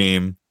Baseball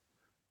team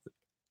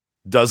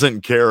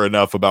doesn't care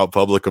enough about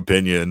public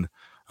opinion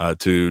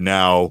to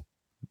now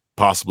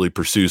possibly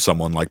pursue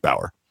someone like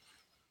Bauer.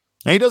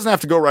 And he doesn't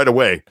have to go right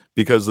away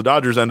because the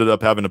Dodgers ended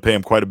up having to pay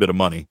him quite a bit of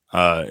money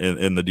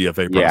in the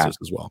DFA process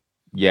as well.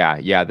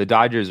 Yeah. The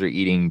Dodgers are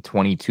eating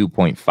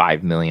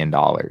 $22.5 million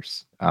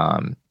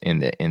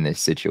in this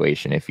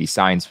situation. If he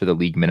signs for the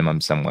league minimum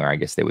somewhere, I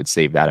guess they would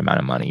save that amount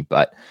of money.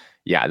 But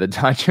yeah, the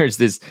Dodgers,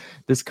 this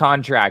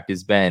contract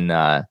has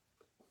been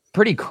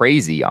pretty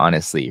crazy,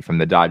 honestly, from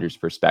the Dodgers'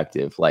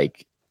 perspective.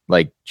 Like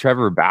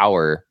Trevor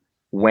Bauer,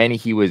 when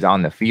he was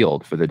on the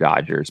field for the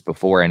Dodgers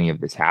before any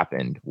of this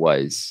happened,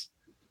 was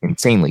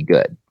insanely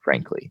good,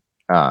 frankly.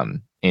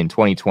 In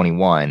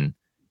 2021,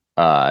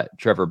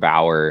 Trevor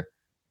Bauer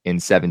in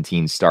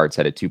 17 starts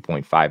had a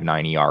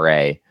 2.59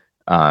 ERA,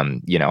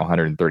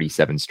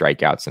 137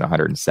 strikeouts and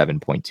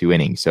 107.2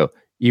 innings. So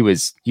he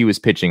was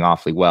pitching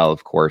awfully well.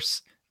 Of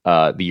course,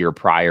 the year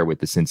prior with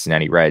the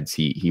Cincinnati Reds,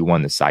 he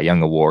won the Cy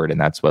Young Award, and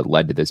that's what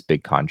led to this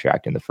big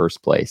contract in the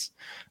first place.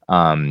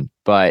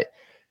 But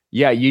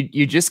yeah,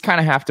 you just kind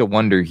of have to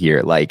wonder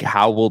here, like,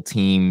 how will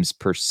teams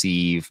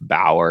perceive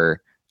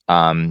Bauer?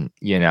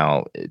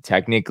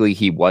 Technically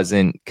he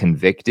wasn't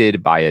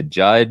convicted by a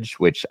judge,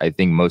 which I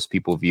think most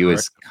people view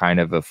as kind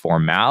of a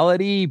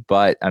formality,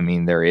 but I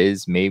mean, there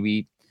is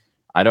maybe,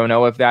 I don't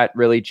know if that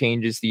really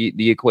changes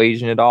the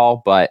equation at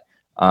all, but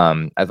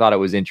I thought it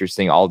was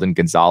interesting. Alden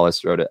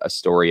Gonzalez wrote a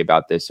story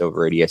about this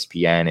over at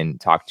ESPN and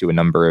talked to a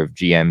number of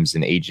GMs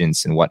and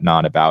agents and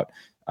whatnot about,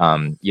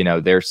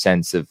 their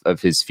sense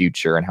of his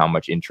future and how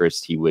much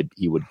interest he would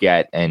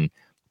get. And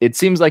it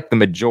seems like the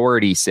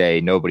majority say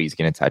nobody's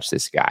going to touch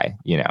this guy.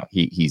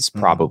 He's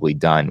probably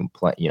done,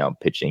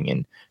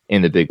 pitching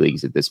in the big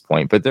leagues at this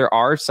point. But there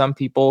are some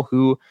people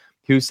who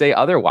say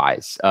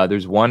otherwise.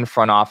 There's one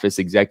front office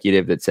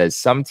executive that says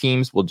some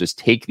teams will just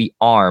take the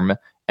arm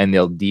and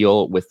they'll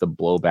deal with the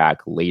blowback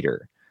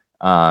later.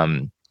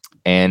 And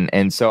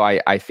so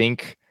I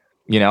think,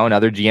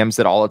 another GM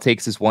said all it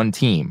takes is one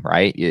team,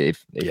 right?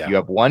 If you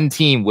have one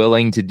team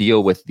willing to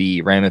deal with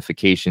the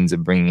ramifications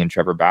of bringing in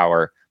Trevor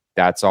Bauer,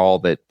 that's all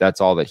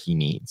that he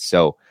needs.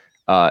 So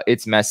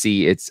it's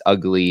messy, it's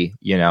ugly,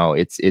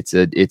 it's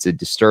a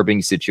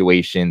disturbing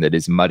situation that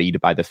is muddied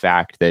by the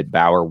fact that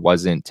Bauer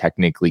wasn't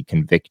technically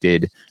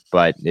convicted,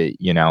 but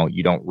you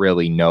don't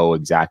really know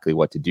exactly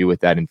what to do with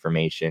that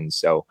information.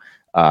 So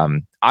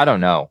I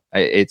don't know.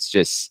 It's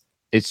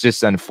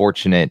just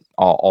unfortunate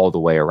all the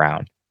way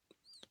around.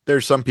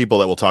 There's some people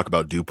that will talk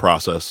about due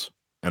process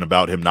and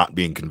about him not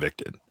being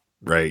convicted,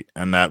 right?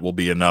 And that will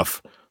be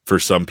enough for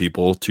some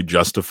people to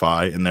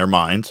justify in their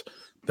minds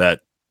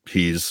that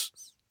he's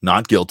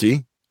not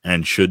guilty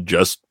and should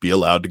just be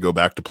allowed to go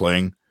back to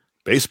playing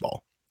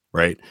baseball,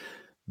 right?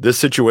 This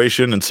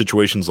situation and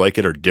situations like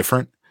it are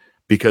different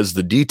because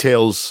the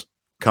details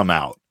come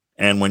out.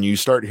 And when you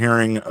start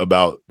hearing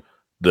about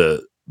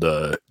the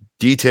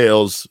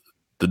details,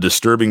 the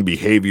disturbing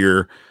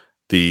behavior,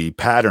 the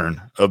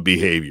pattern of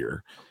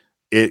behavior,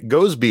 it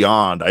goes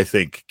beyond, I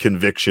think,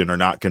 conviction or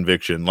not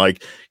conviction.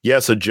 Like,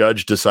 yes, a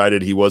judge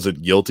decided he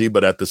wasn't guilty,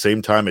 but at the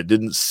same time, it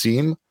didn't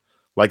seem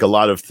like a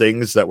lot of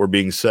things that were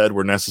being said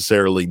were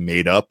necessarily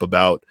made up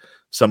about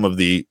some of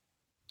the,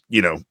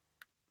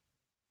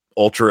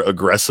 ultra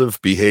aggressive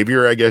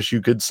behavior, I guess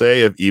you could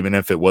say. Even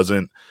if it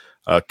wasn't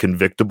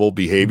convictable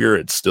behavior,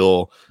 it's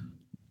still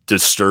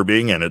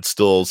disturbing, and it's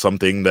still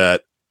something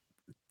that,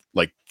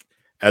 like,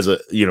 as a,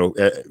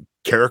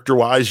 character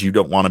wise, you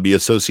don't want to be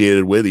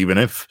associated with, even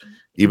if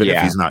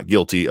he's not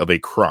guilty of a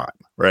crime,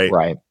 right?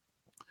 Right.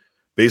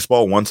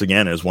 Baseball, once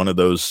again, is one of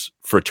those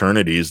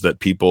fraternities that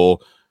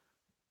people,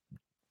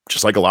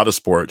 just like a lot of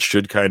sports,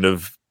 should kind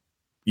of,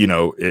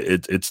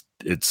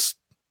 it's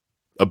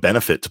a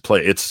benefit to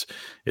play.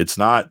 It's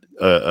not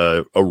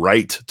a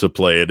right to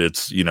play it.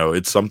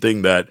 It's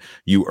something that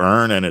you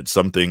earn, and it's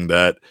something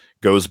that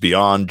goes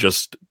beyond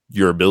just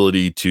your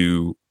ability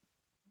to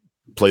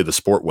play the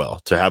sport well,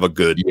 to have a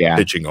good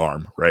pitching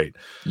arm, right?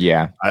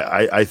 Yeah.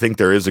 I think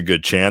there is a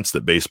good chance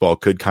that baseball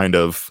could kind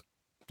of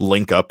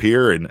link up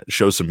here and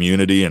show some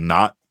unity, and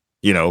not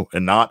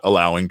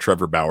allowing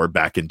Trevor Bauer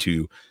back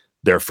into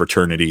their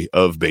fraternity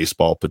of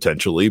baseball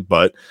potentially.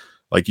 But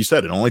like you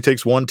said, it only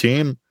takes one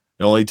team.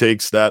 It only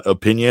takes that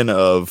opinion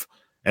of,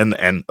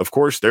 and of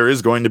course there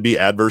is going to be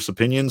adverse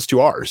opinions to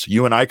ours.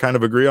 You and I kind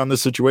of agree on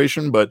this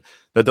situation, but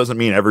that doesn't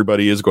mean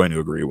everybody is going to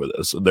agree with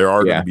us. There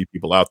are going to be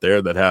people out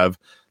there that have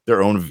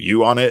their own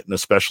view on it, and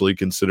especially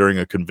considering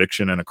a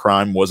conviction and a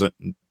crime wasn't,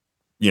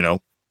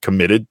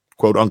 committed,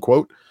 quote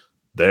unquote,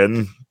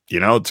 then,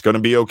 it's going to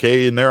be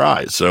okay in their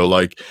eyes. So,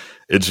 like,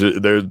 it's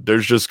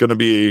there's just going to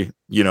be,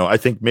 I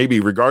think maybe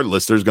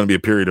regardless, there's going to be a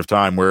period of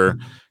time where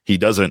he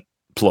doesn't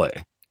play,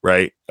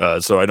 right?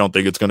 So I don't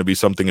think it's going to be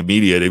something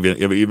immediate,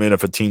 even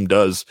if a team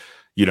does,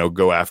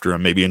 go after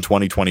him. Maybe in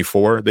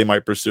 2024 they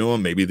might pursue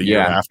him, maybe the year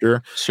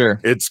after. Sure.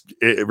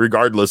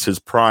 Regardless, his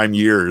prime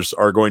years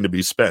are going to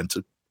be spent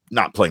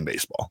not playing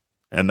baseball,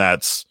 and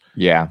that's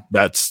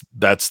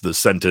the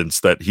sentence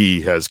that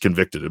he has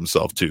convicted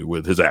himself to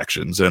with his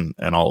actions and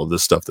all of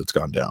this stuff that's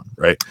gone down,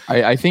 right?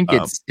 I think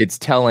it's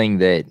telling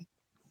that.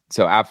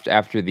 So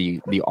after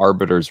the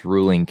arbiter's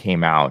ruling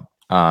came out,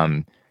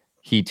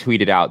 he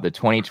tweeted out, the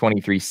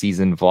 2023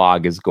 season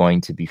vlog is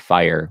going to be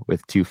fire,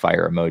 with 2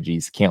 fire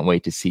emojis. Can't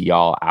wait to see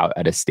y'all out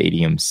at a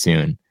stadium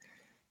soon.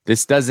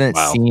 This doesn't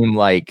seem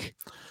like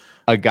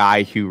a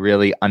guy who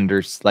really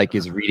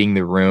is reading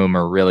the room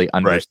or really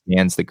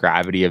understands the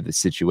gravity of the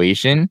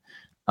situation.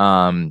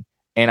 And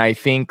I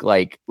think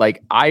like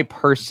I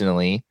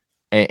personally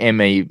am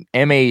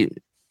a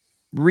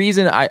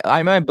reason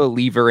I'm a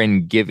believer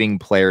in giving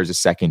players a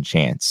second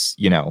chance,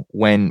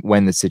 when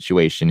the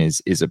situation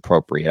is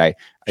appropriate.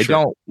 I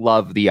don't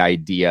love the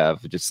idea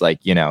of just like,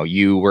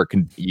 you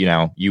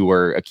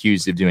were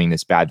accused of doing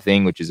this bad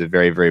thing, which is a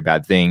very, very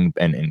bad thing.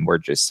 And we're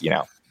just,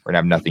 we're gonna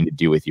have nothing to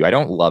do with you. I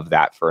don't love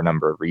that for a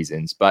number of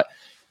reasons, but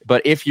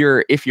if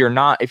you're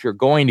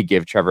going to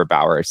give Trevor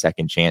Bauer a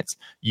second chance,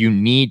 you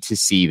need to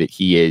see that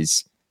he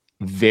is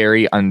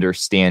very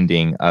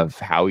understanding of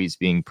how he's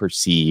being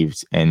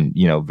perceived, and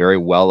very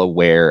well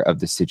aware of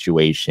the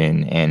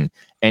situation, and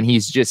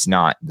he's just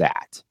not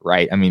that,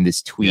 right? I mean,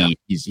 this tweet,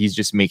 he's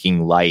just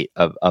making light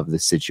of the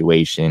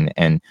situation,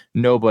 and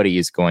nobody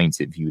is going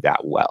to view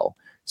that well.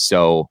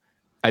 So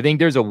I think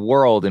there's a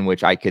world in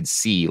which I could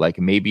see, like,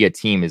 maybe a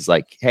team is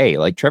like, hey,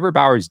 like, Trevor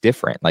Bauer is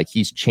different, like,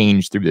 he's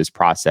changed through this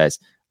process.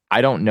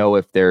 I don't know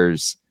if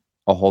there's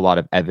a whole lot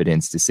of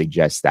evidence to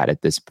suggest that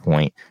at this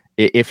point.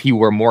 If he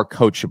were more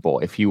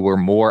coachable, if he were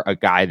more a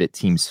guy that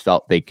teams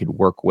felt they could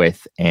work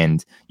with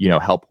and,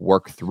 help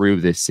work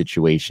through this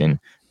situation,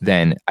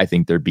 then I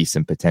think there'd be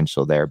some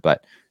potential there.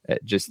 But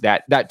just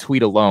that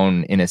tweet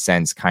alone, in a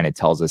sense, kind of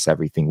tells us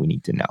everything we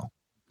need to know.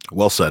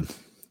 Well said.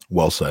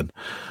 Well said.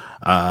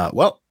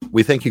 Well,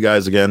 we thank you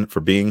guys again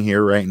for being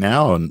here right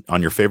now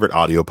on your favorite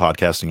audio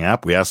podcasting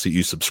app. We ask that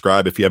you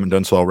subscribe if you haven't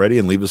done so already,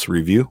 and leave us a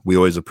review. We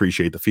always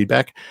appreciate the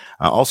feedback.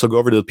 Also, go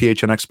over to the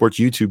PHNX Sports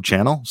YouTube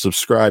channel,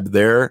 subscribe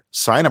there,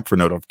 sign up for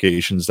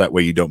notifications. That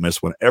way you don't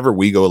miss whenever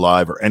we go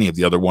live or any of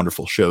the other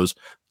wonderful shows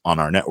on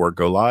our network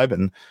go live.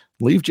 And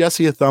leave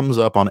Jesse a thumbs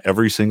up on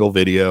every single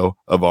video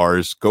of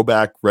ours. Go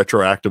back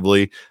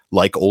retroactively,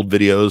 like old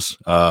videos,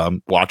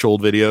 watch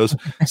old videos.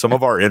 Some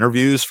of our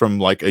interviews from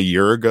like a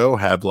year ago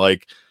have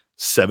like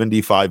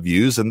 75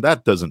 views, and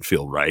that doesn't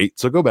feel right.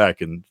 So go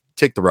back and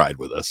take the ride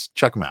with us.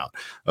 Check them out.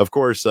 Of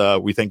course,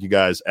 we thank you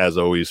guys, as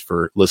always,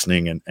 for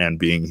listening and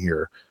being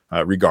here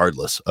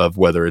regardless of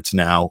whether it's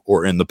now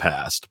or in the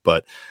past.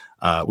 But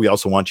we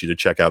also want you to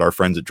check out our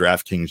friends at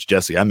DraftKings.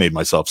 Jesse, I made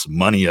myself some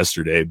money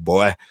yesterday,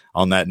 boy,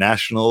 on that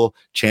national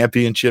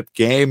championship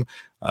game.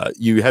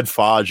 You had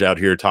Fodge out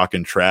here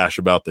talking trash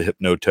about the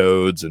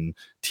Hypnotoads and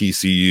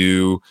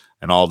TCU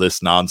and all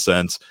this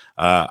nonsense.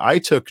 I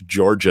took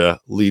Georgia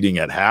leading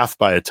at half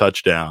by a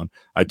touchdown.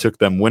 I took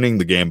them winning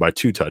the game by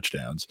 2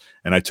 touchdowns,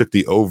 and I took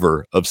the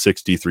over of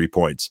 63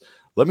 points.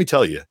 Let me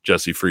tell you,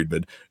 Jesse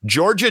Friedman,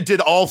 Georgia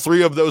did all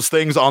 3 of those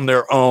things on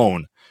their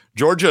own.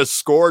 Georgia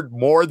scored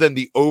more than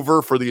the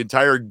over for the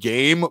entire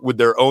game with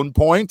their own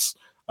points,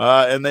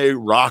 and they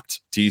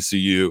rocked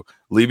TCU,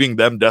 leaving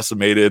them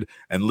decimated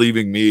and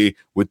leaving me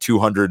with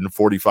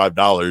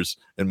 $245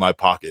 in my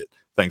pocket,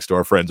 thanks to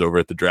our friends over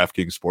at the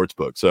DraftKings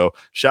Sportsbook. So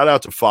shout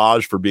out to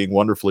Fodge for being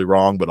wonderfully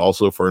wrong, but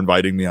also for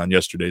inviting me on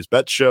yesterday's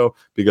bet show,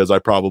 because I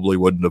probably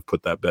wouldn't have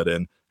put that bet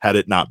in had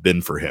it not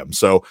been for him.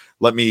 So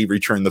let me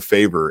return the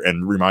favor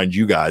and remind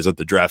you guys that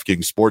the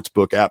DraftKings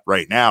Sportsbook app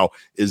right now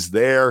is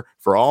there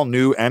for all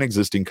new and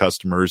existing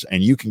customers,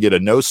 and you can get a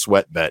no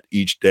sweat bet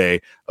each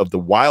day of the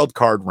wild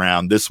card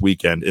round this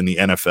weekend in the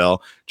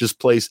NFL.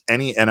 Just place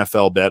any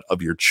NFL bet of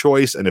your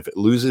choice, and if it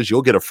loses,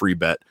 you'll get a free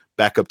bet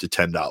back up to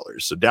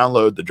 $10. So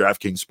download the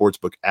DraftKings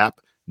Sportsbook app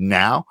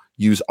now.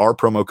 Use our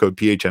promo code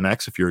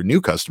PHNX if you're a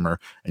new customer,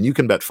 and you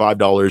can bet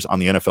 $5 on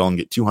the NFL and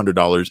get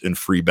 $200 in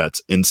free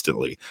bets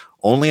instantly.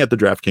 Only at the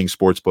DraftKings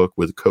Sportsbook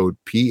with code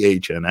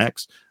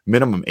PHNX.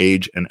 Minimum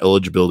age and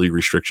eligibility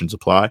restrictions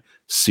apply.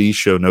 See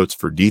show notes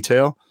for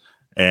detail.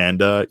 And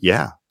go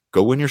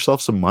win yourself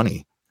some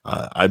money.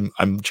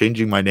 I'm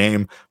changing my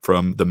name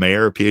from the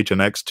mayor of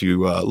PHNX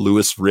to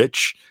Louis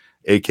Rich,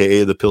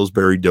 aka the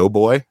Pillsbury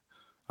Doughboy,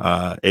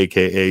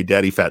 aka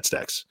Daddy Fat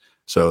Stacks.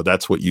 So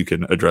that's what you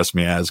can address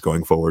me as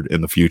going forward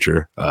in the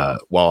future,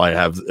 while I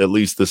have at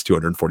least this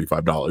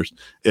 $245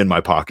 in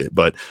my pocket.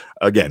 But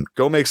again,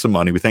 go make some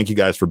money. We thank you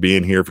guys for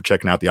being here, for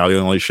checking out the Audio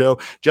Only Show.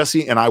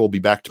 Jesse and I will be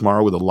back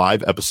tomorrow with a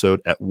live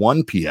episode at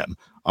 1 p.m.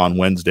 on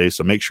Wednesday.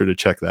 So make sure to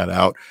check that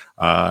out.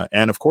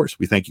 And of course,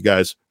 we thank you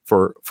guys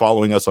for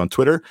following us on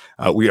Twitter.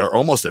 We are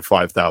almost at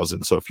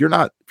 5,000. So if you're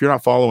not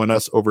following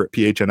us over at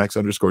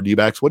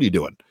PHNX_DBacks, what are you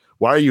doing?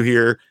 Why are you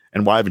here?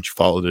 And why haven't you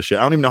followed us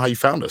yet? I don't even know how you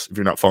found us if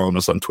you're not following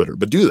us on Twitter,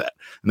 but do that.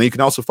 And then you can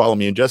also follow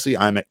me and Jesse.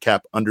 I'm at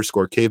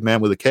Cap_caveman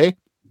with a K.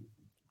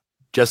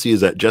 Jesse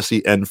is at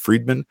Jesse N.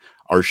 Friedman.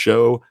 Our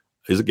show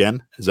is at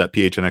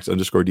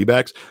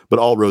PHNX_DBacks, but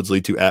all roads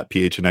lead to at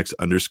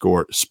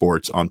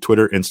PHNX_sports on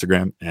Twitter,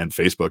 Instagram, and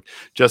Facebook.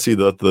 Jesse,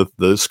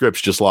 the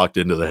script's just locked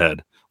into the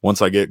head. Once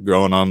I get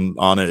going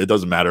on it, it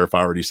doesn't matter if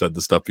I already said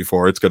the stuff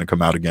before, it's going to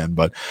come out again.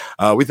 But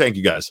we thank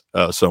you guys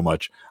so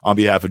much. On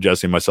behalf of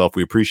Jesse and myself,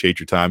 we appreciate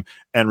your time.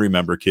 And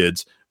remember,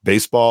 kids,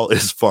 baseball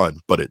is fun,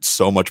 but it's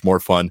so much more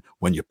fun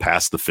when you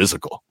pass the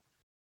physical.